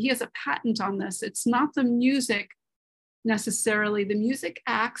fascinating, and he has a patent on this. It's not the music necessarily. The music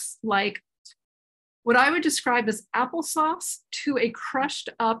acts like what I would describe as applesauce to a crushed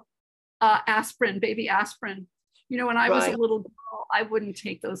up aspirin, baby aspirin. You know, when I was a little girl, I wouldn't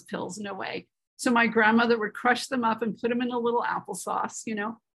take those pills, no way. So my grandmother would crush them up and put them in a little applesauce, you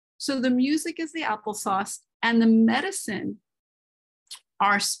know. So the music is the applesauce, and the medicine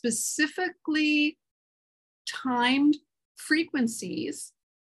are specifically timed frequencies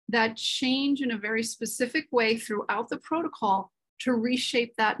that change in a very specific way throughout the protocol to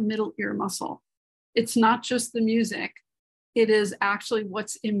reshape that middle ear muscle. It's not just the music, it is actually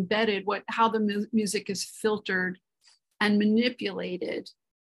what's embedded, how the music is filtered and manipulated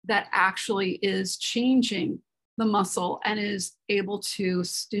that actually is changing the muscle and is able to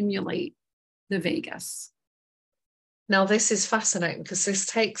stimulate the vagus. Now, this is fascinating because this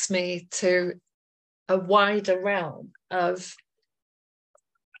takes me to a wider realm of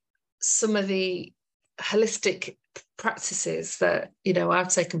some of the holistic practices that, you know, I've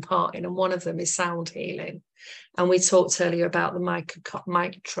taken part in, and one of them is sound healing. And we talked earlier about the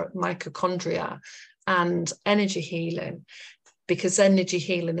mitochondria and energy healing, because energy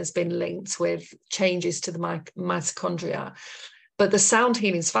healing has been linked with changes to the mitochondria. But the sound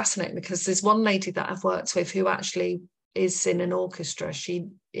healing is fascinating because there's one lady that I've worked with who actually is in an orchestra. She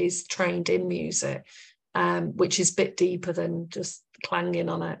is trained in music, which is a bit deeper than just clanging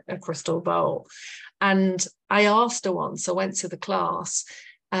on a crystal bowl. And I asked her once, I went to the class,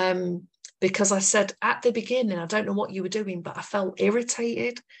 because I said at the beginning, I don't know what you were doing, but I felt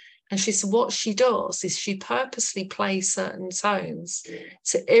irritated. And she said, what she does is she purposely plays certain tones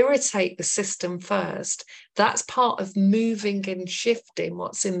to irritate the system first. That's part of moving and shifting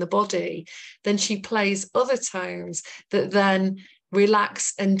what's in the body. Then she plays other tones that then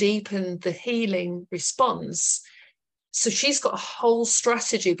relax and deepen the healing response. So she's got a whole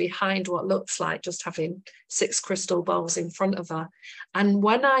strategy behind what looks like just having 6 crystal bowls in front of her. And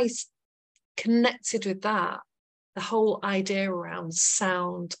when I connected with that, the whole idea around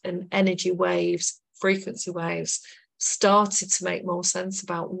sound and energy waves, frequency waves, started to make more sense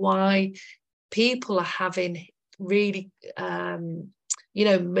about why people are having really,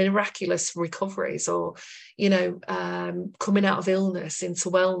 miraculous recoveries, or, coming out of illness into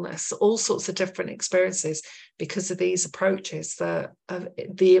wellness, all sorts of different experiences because of these approaches that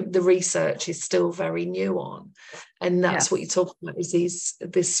the research is still very new on. And that's what you talk about, is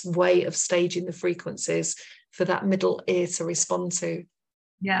this way of staging the frequencies for that middle ear to respond to.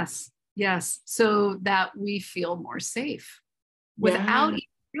 Yes. So that we feel more safe without even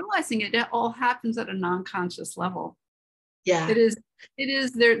realizing it. It all happens at a non-conscious level. Yeah. It is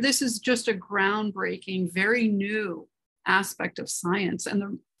there. This is just a groundbreaking, very new aspect of science. And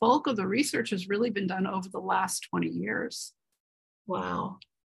the bulk of the research has really been done over the last 20 years. Wow.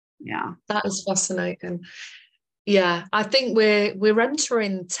 Yeah. That is fascinating. Yeah, I think we're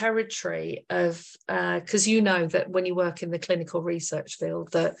entering territory of, because you know that when you work in the clinical research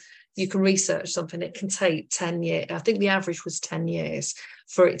field, that you can research something, it can take 10 years. I think the average was 10 years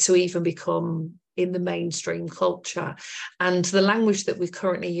for it to even become in the mainstream culture. And the language that we're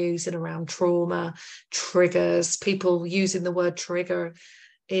currently using around trauma, triggers, people using the word trigger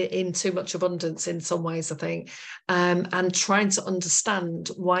in too much abundance in some ways, I think, and trying to understand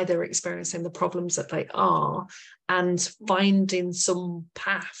why they're experiencing the problems that they are, and finding some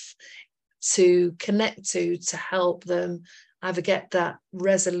path to connect to help them either get that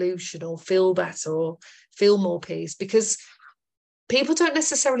resolution or feel better or feel more peace. Because people don't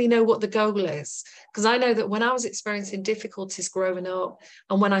necessarily know what the goal is. Because I know that when I was experiencing difficulties growing up,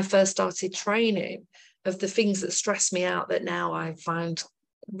 and when I first started training, of the things that stressed me out that now I find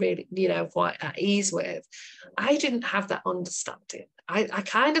really, quite at ease with, I didn't have that understanding. I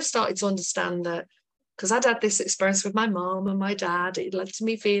kind of started to understand that because I'd had this experience with my mom and my dad, it led to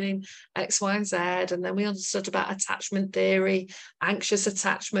me feeling X, Y, and Z. And then we understood about attachment theory, anxious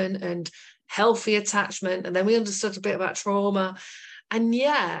attachment and healthy attachment. And then we understood a bit about trauma. And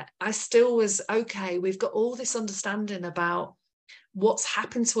yeah, I still was okay. We've got all this understanding about what's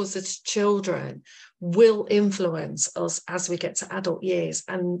happened to us as children will influence us as we get to adult years.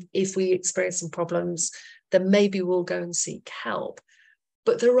 And if we experience some problems, then maybe we'll go and seek help.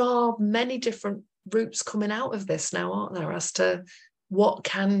 But there are many different routes coming out of this now, aren't there, as to what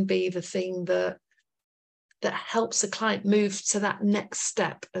can be the thing that helps a client move to that next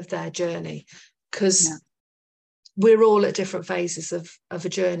step of their journey. Because we're all at different phases of a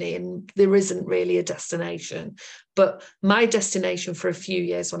journey, and there isn't really a destination. But my destination for a few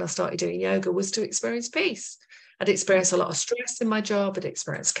years when I started doing yoga was to experience peace. I'd experienced a lot of stress in my job. I'd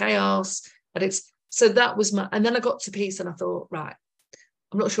experienced chaos. So that was and then I got to peace and I thought, right,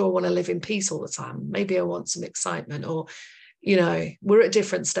 I'm not sure I want to live in peace all the time. Maybe I want some excitement, or, we're at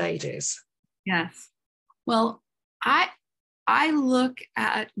different stages. Yes. Well, I look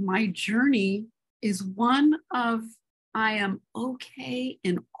at my journey is one of, I am okay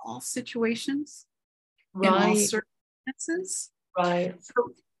in all situations, in all circumstances. Right.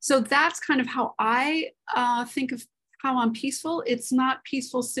 So that's kind of how I think of how I'm peaceful. It's not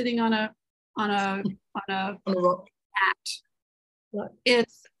peaceful sitting on a mat. Right.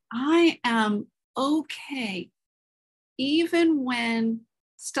 It's, I am okay even when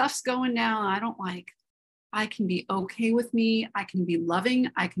stuff's going down I don't like. I can be okay with me. I can be loving.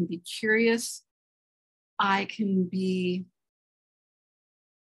 I can be curious. I can be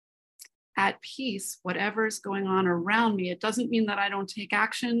at peace, whatever's going on around me. It doesn't mean that I don't take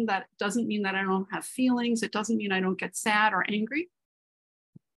action. That doesn't mean that I don't have feelings. It doesn't mean I don't get sad or angry.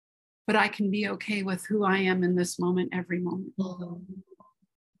 But I can be okay with who I am in this moment, every moment.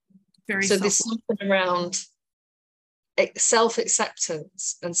 Very so there's something around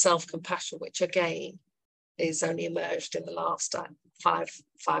self-acceptance and self-compassion, which again is only emerged in the last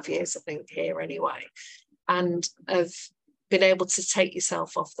 5 years, I think, here anyway, and of being able to take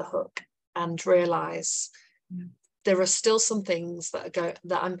yourself off the hook and realize there are still some things that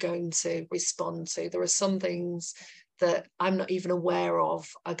I'm going to respond to. There are some things that I'm not even aware of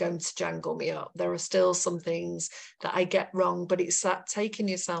are going to jangle me up. There are still some things that I get wrong, but it's that taking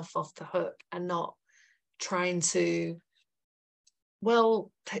yourself off the hook and not trying to,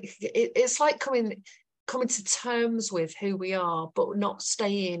 well, it's like coming to terms with who we are, but not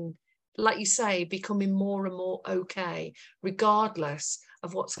staying, like you say, becoming more and more okay, regardless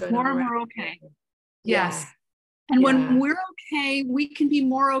of what's going on. More and more okay. Yeah. Yes. And when we're okay, we can be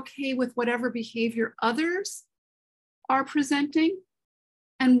more okay with whatever behavior others are presenting.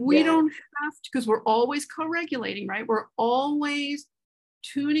 And we don't have to, because we're always co-regulating, right? We're always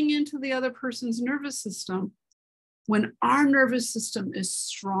tuning into the other person's nervous system. When our nervous system is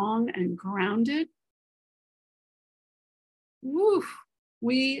strong and grounded,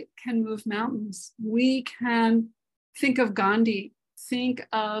 we can move mountains. We can think of Gandhi, think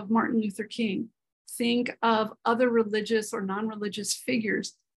of Martin Luther King, think of other religious or non-religious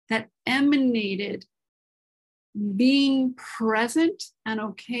figures that emanated being present and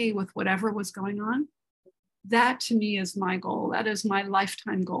okay with whatever was going on. That to me is my goal. That is my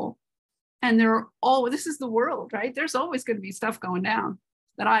lifetime goal. And this is the world, right? There's always going to be stuff going down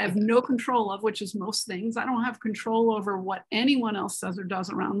that I have no control of, which is most things. I don't have control over what anyone else says or does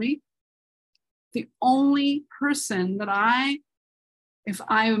around me. The only person that if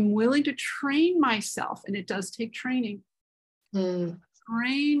I am willing to train myself, and it does take training,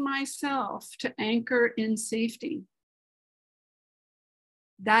 train myself to anchor in safety,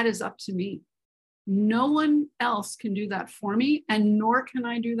 that is up to me. No one else can do that for me, and nor can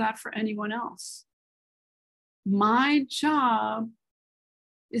I do that for anyone else. My job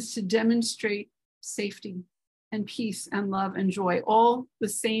is to demonstrate safety and peace and love and joy, all the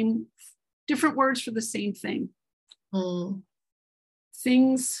same, different words for the same thing.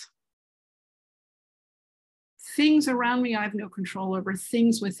 Things around me I have no control over.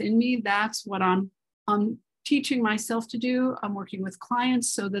 Things within me, that's what I'm teaching myself to do. I'm working with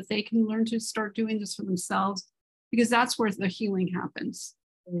clients so that they can learn to start doing this for themselves, because that's where the healing happens.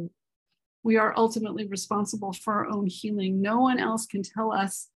 We are ultimately responsible for our own healing. No one else can tell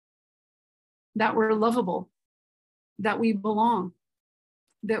us that we're lovable, that we belong,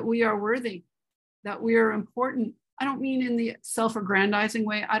 that we are worthy, that we are important. I don't mean in the self-aggrandizing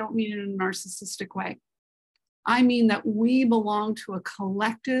way. I don't mean in a narcissistic way. I mean that we belong to a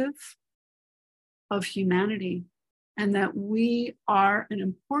collective of humanity, and that we are an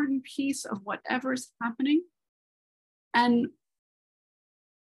important piece of whatever's happening. And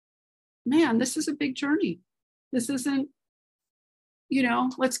man, this is a big journey. This isn't,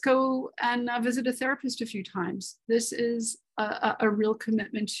 let's go and visit a therapist a few times. This is a real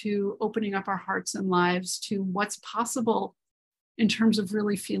commitment to opening up our hearts and lives to what's possible in terms of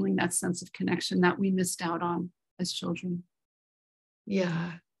really feeling that sense of connection that we missed out on as children.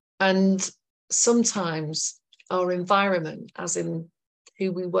 Yeah. And sometimes our environment, as in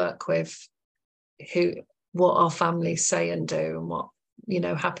who we work with, what our families say and do, and what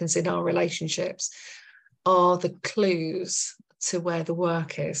happens in our relationships, are the clues to where the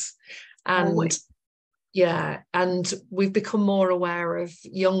work is. And always. And we've become more aware of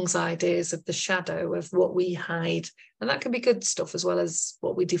Jung's ideas of the shadow, of what we hide, and that can be good stuff as well as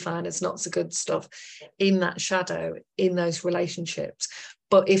what we define as not so good stuff in that shadow, in those relationships.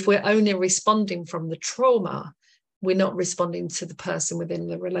 But if we're only responding from the trauma, we're not responding to the person within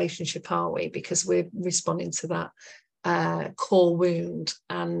the relationship, are we? Because we're responding to that core wound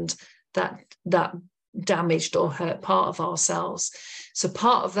and that damaged or hurt part of ourselves. So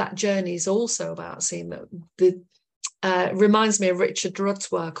part of that journey is also about seeing that reminds me of Richard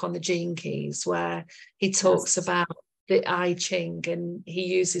Rudd's work on the gene keys, where he talks about the I Ching, and he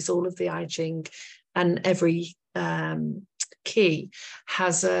uses all of the I Ching, and every key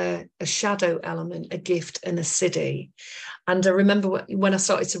has a shadow element, a gift, and a siddhi. And I remember when I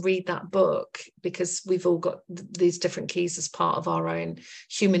started to read that book, because we've all got these different keys as part of our own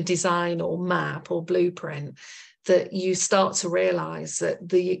human design or map or blueprint, that you start to realize that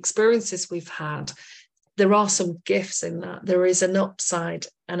the experiences we've had, there are some gifts in that. There is an upside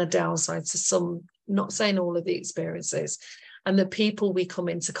and a downside to some, not saying all of the experiences. And the people we come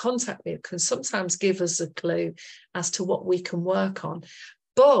into contact with can sometimes give us a clue as to what we can work on.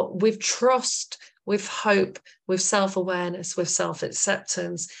 But with trust, with hope, with self-awareness, with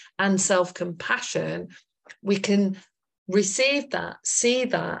self-acceptance and self-compassion, we can receive that, see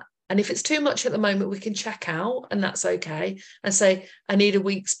that. And if it's too much at the moment, we can check out, and that's okay, and say, I need a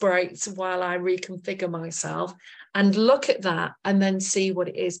week's break while I reconfigure myself, and look at that and then see what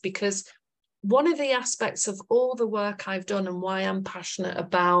it is. Because one of the aspects of all the work I've done and why I'm passionate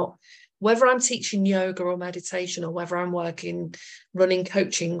about whether I'm teaching yoga or meditation or whether I'm running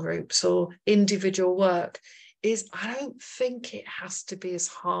coaching groups or individual work is I don't think it has to be as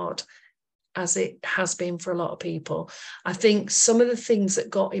hard as it has been for a lot of people. I think some of the things that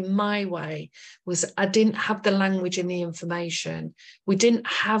got in my way was I didn't have the language and the information. We didn't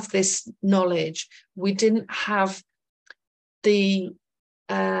have this knowledge. We didn't have the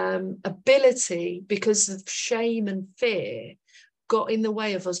ability, because of shame and fear, got in the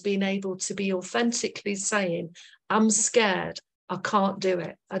way of us being able to be authentically saying, I'm scared, I can't do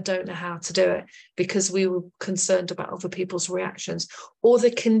it, I don't know how to do it, because we were concerned about other people's reactions or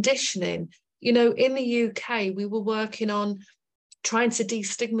the conditioning. You know, in the UK, we were working on trying to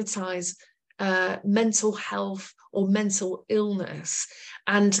destigmatize mental health or mental illness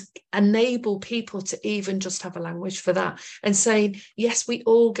and enable people to even just have a language for that, and saying, yes, we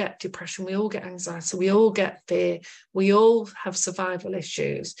all get depression, we all get anxiety, we all get fear, we all have survival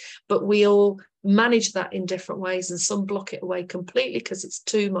issues, but we all manage that in different ways, and some block it away completely because it's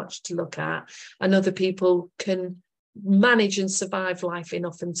too much to look at, and other people can manage and survive life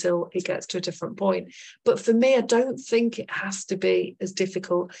enough until it gets to a different point. But for me, I don't think it has to be as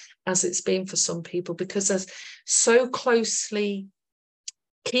difficult as it's been for some people, because there's so closely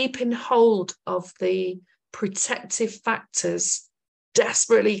keeping hold of the protective factors,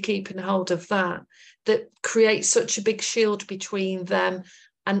 desperately keeping hold of that creates such a big shield between them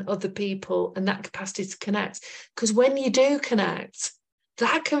and other people, and that capacity to connect. Because when you do connect,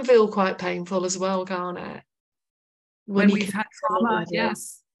 that can feel quite painful as well, can't it? When we've had trauma,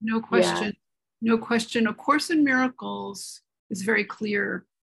 yes, no question, no question. A Course in Miracles is very clear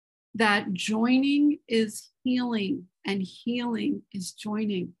that joining is healing and healing is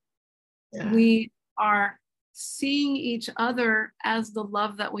joining. Yeah. We are seeing each other as the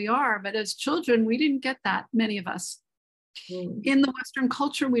love that we are, but as children, we didn't get that, many of us. In the Western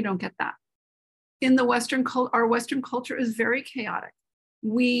culture, we don't get that. In the Western our Western culture is very chaotic.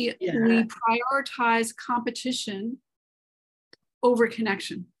 We prioritize competition over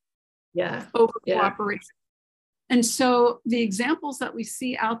connection, over cooperation. And so the examples that we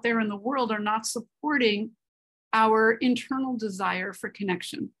see out there in the world are not supporting our internal desire for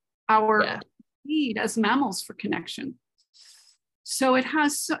connection, our need as mammals for connection. So it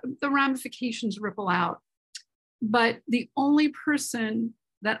has the ramifications ripple out. But the only person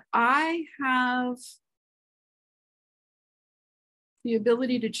that I have the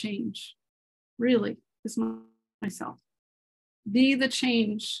ability to change really is myself. Be the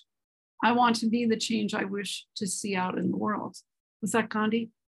change. I want to be the change I wish to see out in the world. Was that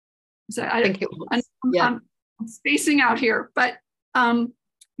Gandhi? I think it was. I'm spacing out here, but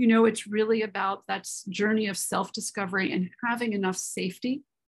you know, it's really about that journey of self-discovery and having enough safety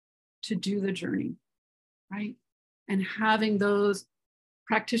to do the journey, right? And having those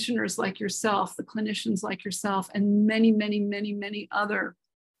practitioners like yourself, the clinicians like yourself, and many, many, many, many other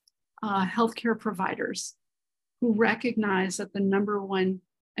healthcare providers who recognize that the number one,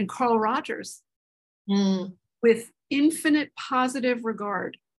 and Carl Rogers, with infinite positive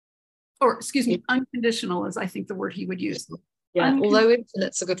regard, or excuse me, unconditional is I think the word he would use. Yeah, although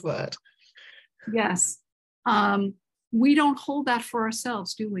infinite's a good word. Yes. We don't hold that for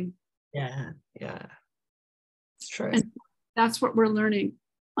ourselves, do we? Yeah. It's true. And that's what we're learning.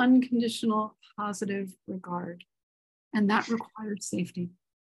 Unconditional positive regard. And that requires safety.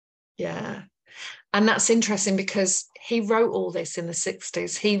 Yeah. And that's interesting because he wrote all this in the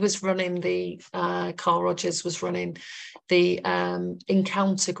 60s. He was running Carl Rogers was running the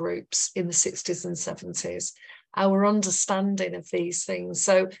encounter groups in the 60s and 70s. Our understanding of these things.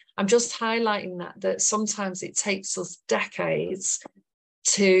 So I'm just highlighting that sometimes it takes us decades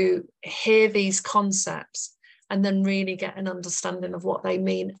to hear these concepts and then really get an understanding of what they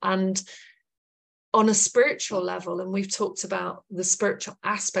mean. And on a spiritual level, and we've talked about the spiritual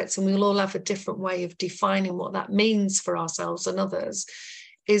aspects, and we'll all have a different way of defining what that means for ourselves and others,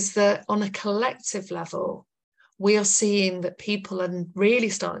 is that on a collective level, we are seeing that people are really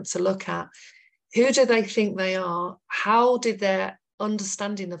starting to look at who do they think they are? How did their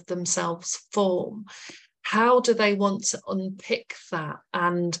understanding of themselves form? How do they want to unpick that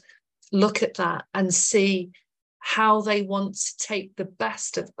and look at that and see how they want to take the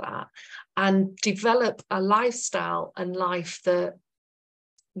best of that and develop a lifestyle and life that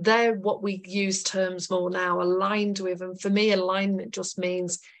they're, what we use terms more now, aligned with. And for me, alignment just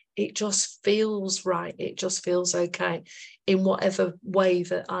means it just feels right. It just feels okay in whatever way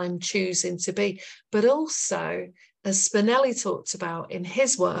that I'm choosing to be. But also, as Spinelli talked about in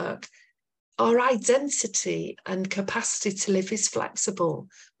his work, our identity and capacity to live is flexible.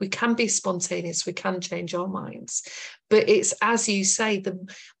 We can be spontaneous, we can change our minds. But it's, as you say,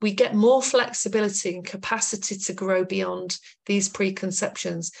 we get more flexibility and capacity to grow beyond these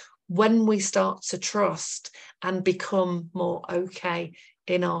preconceptions when we start to trust and become more okay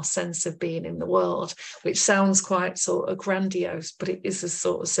in our sense of being in the world, which sounds quite sort of grandiose, but it is as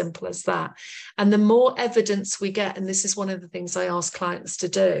sort of simple as that. And the more evidence we get, and this is one of the things I ask clients to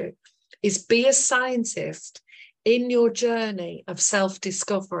do, is be a scientist in your journey of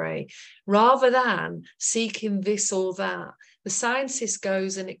self-discovery rather than seeking this or that. The scientist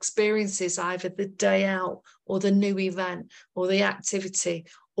goes and experiences either the day out or the new event or the activity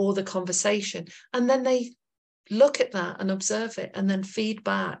or the conversation, and then they look at that and observe it and then feed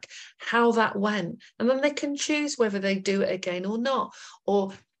back how that went, and then they can choose whether they do it again or not.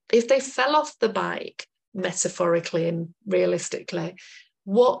 Or if they fell off the bike, metaphorically and realistically,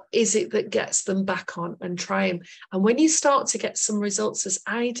 what is it that gets them back on and try them? And when you start to get some results, as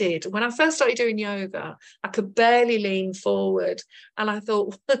I did, when I first started doing yoga, I could barely lean forward. And I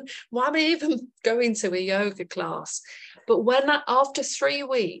thought, why am I even going to a yoga class? But after 3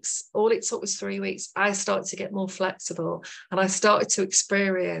 weeks, all it took was 3 weeks, I started to get more flexible and I started to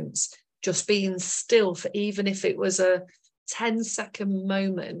experience just being still for, even if it was a 10-second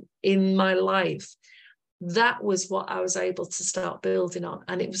moment in my life. That was what I was able to start building on.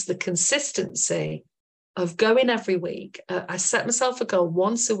 And it was the consistency of going every week. I set myself a goal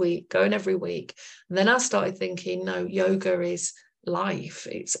once a week, going every week. And then I started thinking, no, yoga is life.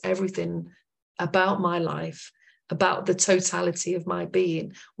 It's everything about my life, about the totality of my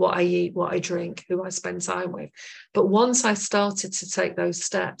being, what I eat, what I drink, who I spend time with. But once I started to take those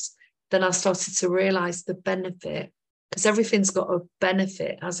steps, then I started to realize the benefit, because everything's got a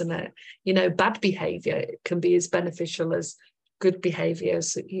benefit, hasn't it? You know, bad behavior can be as beneficial as good behavior,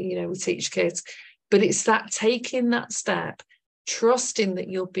 as, you know, we teach kids. But it's that taking that step, trusting that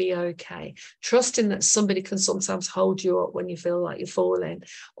you'll be okay, trusting that somebody can sometimes hold you up when you feel like you're falling,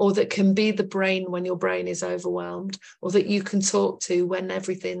 or that can be the brain when your brain is overwhelmed, or that you can talk to when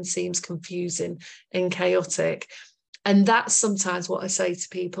everything seems confusing and chaotic. And that's sometimes what I say to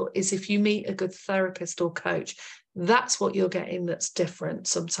people is, if you meet a good therapist or coach, that's what you're getting that's different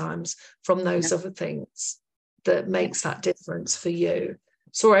sometimes from those other things that makes that difference for you.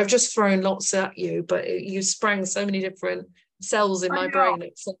 Sorry, I've just thrown lots at you, but you sprang so many different cells in my brain at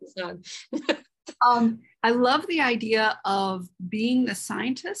the same time. I love the idea of being the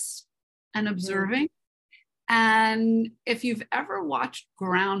scientist and observing. And if you've ever watched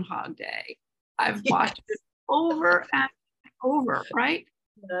Groundhog Day, I've watched it over and over, right?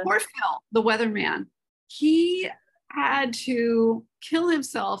 Poor Phil, the weatherman, he had to kill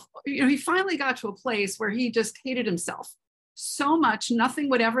himself. You know, he finally got to a place where he just hated himself so much, nothing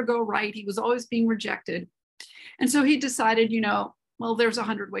would ever go right. He was always being rejected. And so he decided, you know, well, there's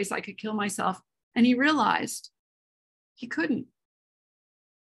 100 ways I could kill myself. And he realized he couldn't.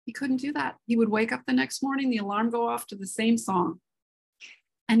 He couldn't do that. He would wake up the next morning, the alarm go off to the same song.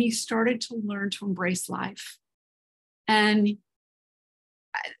 And he started to learn to embrace life. And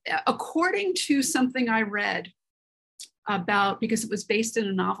according to something I read about, because it was based in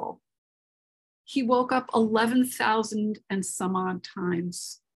a novel, he woke up 11,000 and some odd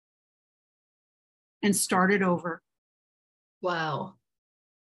times and started over. Wow.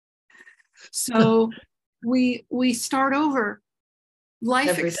 So we start over.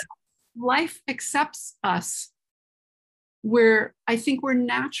 Life accepts us. I think we're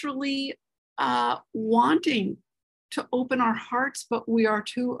naturally wanting to open our hearts, but we are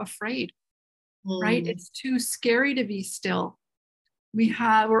too afraid, right? It's too scary to be still.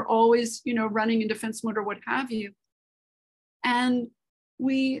 We're always, you know, running in defense mode or what have you. And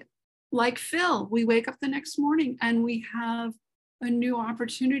we, like Phil, we wake up the next morning and we have a new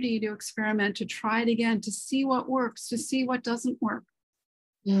opportunity to experiment, to try it again, to see what works, to see what doesn't work.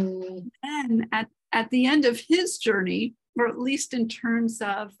 And at the end of his journey, or at least in terms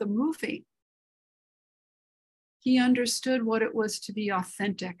of the movie, he understood what it was to be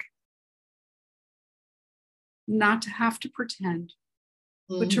authentic, not to have to pretend,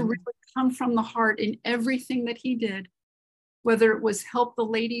 but to really come from the heart in everything that he did, whether it was help the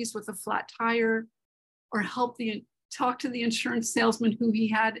ladies with a flat tire or talk to the insurance salesman who he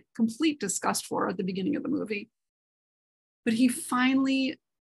had complete disgust for at the beginning of the movie, but he finally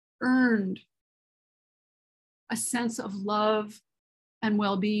earned a sense of love and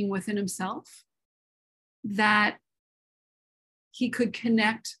well-being within himself, that he could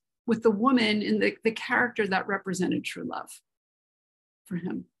connect with the woman in the character that represented true love for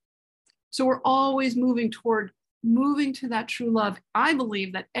him. So we're always moving to that true love. I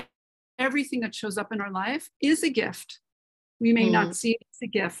believe that everything that shows up in our life is a gift. We may not see it as a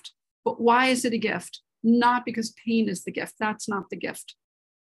gift, but why is it a gift? Not because pain is the gift. That's not the gift.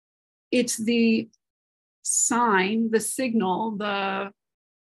 It's the sign, the signal, the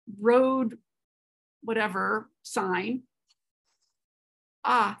road, whatever sign.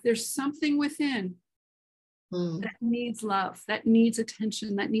 There's something within that needs love, that needs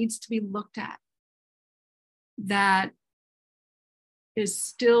attention, that needs to be looked at, that is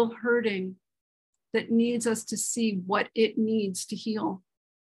still hurting, that needs us to see what it needs to heal.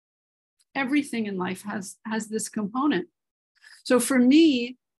 Everything in life has this component. So for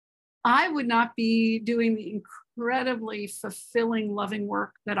me, I would not be doing the incredibly fulfilling, loving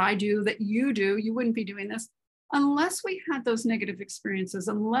work that I do, that you do. You wouldn't be doing this unless we had those negative experiences,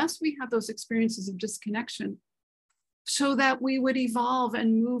 unless we had those experiences of disconnection, so that we would evolve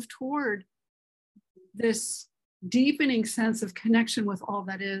and move toward this deepening sense of connection with all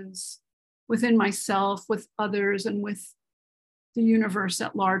that is within myself, with others, and with the universe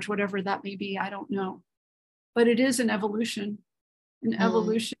at large, whatever that may be. I don't know. But it is an evolution in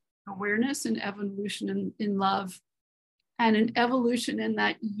awareness, and evolution in love, and an evolution in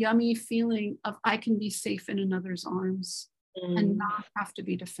that yummy feeling of I can be safe in another's arms and not have to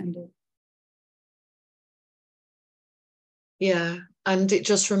be defended. Yeah. And it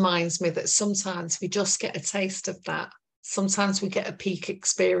just reminds me that sometimes we just get a taste of that. Sometimes we get a peak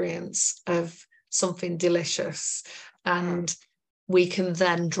experience of something delicious, and we can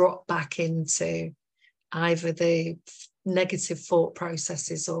then drop back into either the negative thought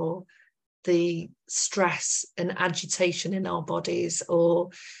processes or the stress and agitation in our bodies, or,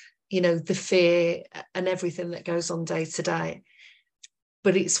 the fear and everything that goes on day to day.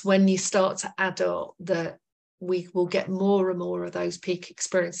 But it's when you start to add up that we will get more and more of those peak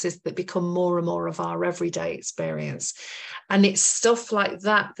experiences that become more and more of our everyday experience. And it's stuff like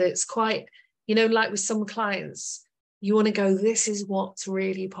that that's quite, like with some clients, you want to go, this is what's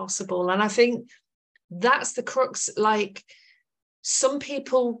really possible. And I think that's the crux. Like, some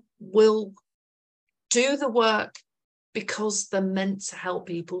people will do the work because they're meant to help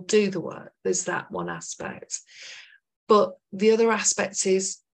people do the work. There's that one aspect. But the other aspect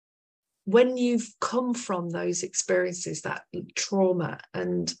is, when you've come from those experiences, that trauma,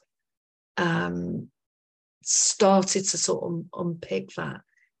 and started to sort of unpick that,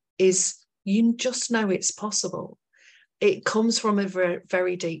 is you just know it's possible. It comes from a very,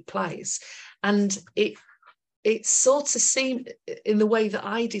 very deep place. And it sort of seems, in the way that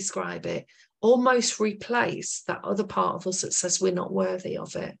I describe it, almost replace that other part of us that says we're not worthy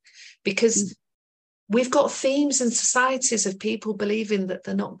of it. Because we've got themes and societies of people believing that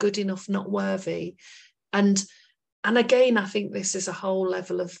they're not good enough, not worthy. And again, I think this is a whole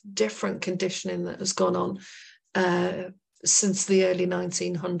level of different conditioning that has gone on since the early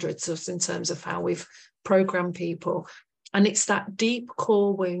 1900s, in terms of how we've programmed people. And it's that deep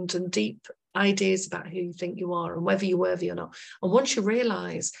core wound and deep ideas about who you think you are and whether you're worthy or not. And once you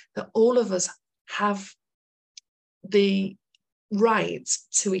realise that all of us have the right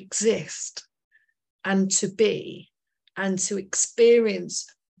to exist and to be and to experience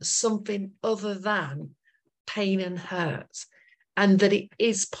something other than pain and hurt, and that it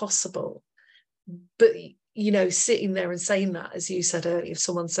is possible. But, sitting there and saying that, as you said earlier, if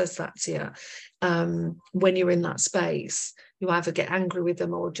someone says that to you, when you're in that space, you either get angry with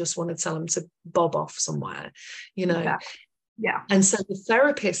them or just want to tell them to bob off somewhere, Yeah. And so the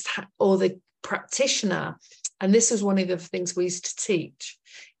therapist or the practitioner, and this is one of the things we used to teach,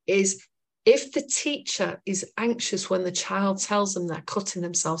 is if the teacher is anxious when the child tells them they're cutting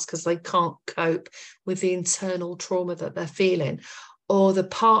themselves because they can't cope with the internal trauma that they're feeling, or the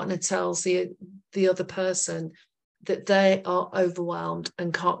partner tells the other person that they are overwhelmed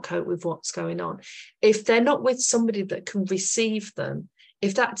and can't cope with what's going on, if they're not with somebody that can receive them,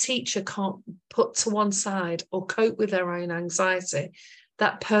 if that teacher can't put to one side or cope with their own anxiety,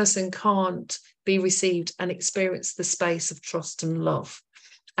 that person can't be received and experience the space of trust and love.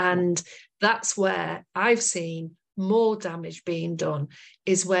 And that's where I've seen more damage being done,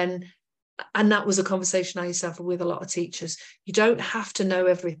 is when, and that was a conversation I used to have with a lot of teachers, you don't have to know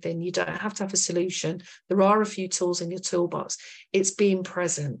everything. You don't have to have a solution. There are a few tools in your toolbox. It's being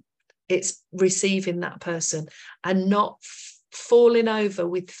present. It's receiving that person and not falling over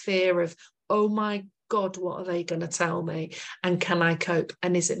with fear of, oh my God, what are they going to tell me? And can I cope?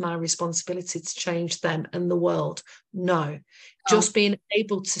 And is it my responsibility to change them and the world? No. Just being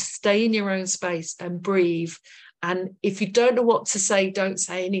able to stay in your own space and breathe. And if you don't know what to say, don't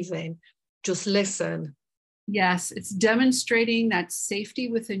say anything. Just listen. Yes, it's demonstrating that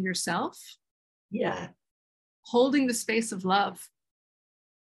safety within yourself. Yeah. Holding the space of love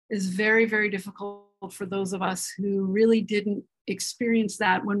is very, very difficult for those of us who really didn't experience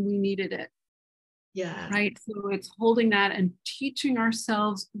that when we needed it. Yeah. Right. So it's holding that and teaching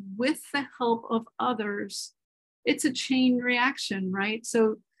ourselves with the help of others. It's a chain reaction, right?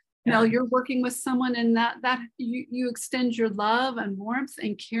 So Mel, you're working with someone and that you extend your love and warmth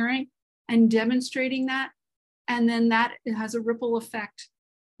and caring and demonstrating that. And then that has a ripple effect.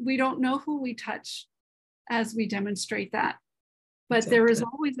 We don't know who we touch as we demonstrate that. But exactly. There is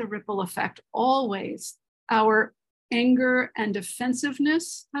always a ripple effect, always. Our anger and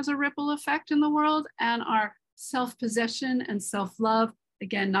defensiveness has a ripple effect in the world, and our self-possession and self-love,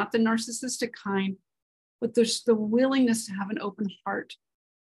 again, not the narcissistic kind, but there's the willingness to have an open heart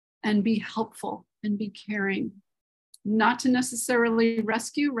and be helpful and be caring, not to necessarily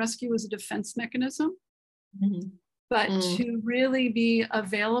rescue. Rescue is a defense mechanism, but to really be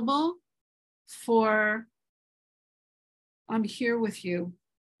available for, I'm here with you.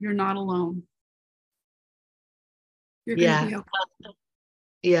 You're not alone. You're going to be okay.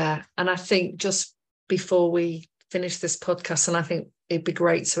 Yeah. And I think just before we finish this podcast, and I think it'd be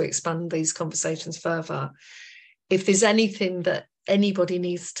great to expand these conversations further, if there's anything that anybody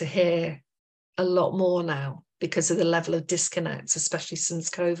needs to hear a lot more now because of the level of disconnect, especially since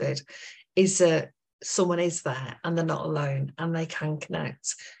COVID, is that someone is there and they're not alone and they can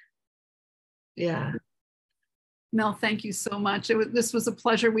connect. Yeah. Mel, thank you so much. This was a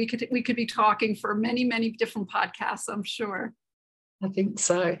pleasure. We could be talking for many, many different podcasts, I'm sure. I think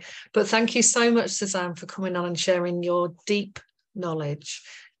so. But thank you so much, Suzanne, for coming on and sharing your deep knowledge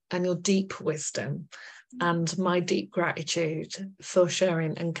and your deep wisdom, and my deep gratitude for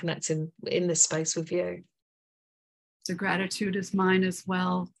sharing and connecting in this space with you. The gratitude is mine as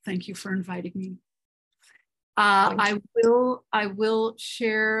well. Thank you for inviting me. I will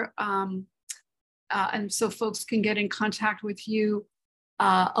share, and so folks can get in contact with you,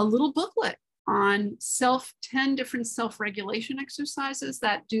 a little booklet on 10 different self-regulation exercises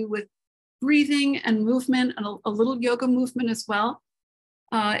that do with breathing and movement, and a little yoga movement as well.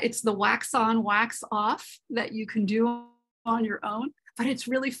 It's the wax on, wax off that you can do on your own, but it's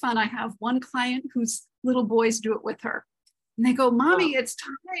really fun. I have one client whose little boys do it with her, and they go, "Mommy, it's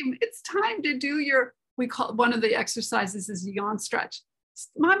time to do your," we call one of the exercises is yawn stretch.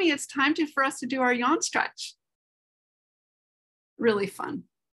 "Mommy, it's time for us to do our yawn stretch." Really fun.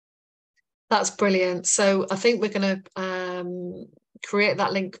 That's brilliant. So I think we're going to create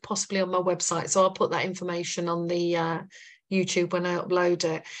that link possibly on my website. So I'll put that information on the YouTube when I upload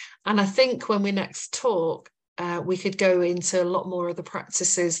it. And I think when we next talk, we could go into a lot more of the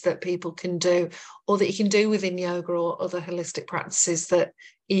practices that people can do, or that you can do within yoga or other holistic practices that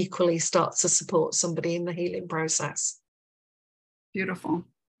equally start to support somebody in the healing process. Beautiful.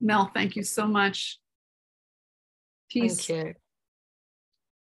 Mel, thank you so much. Peace. Thank you.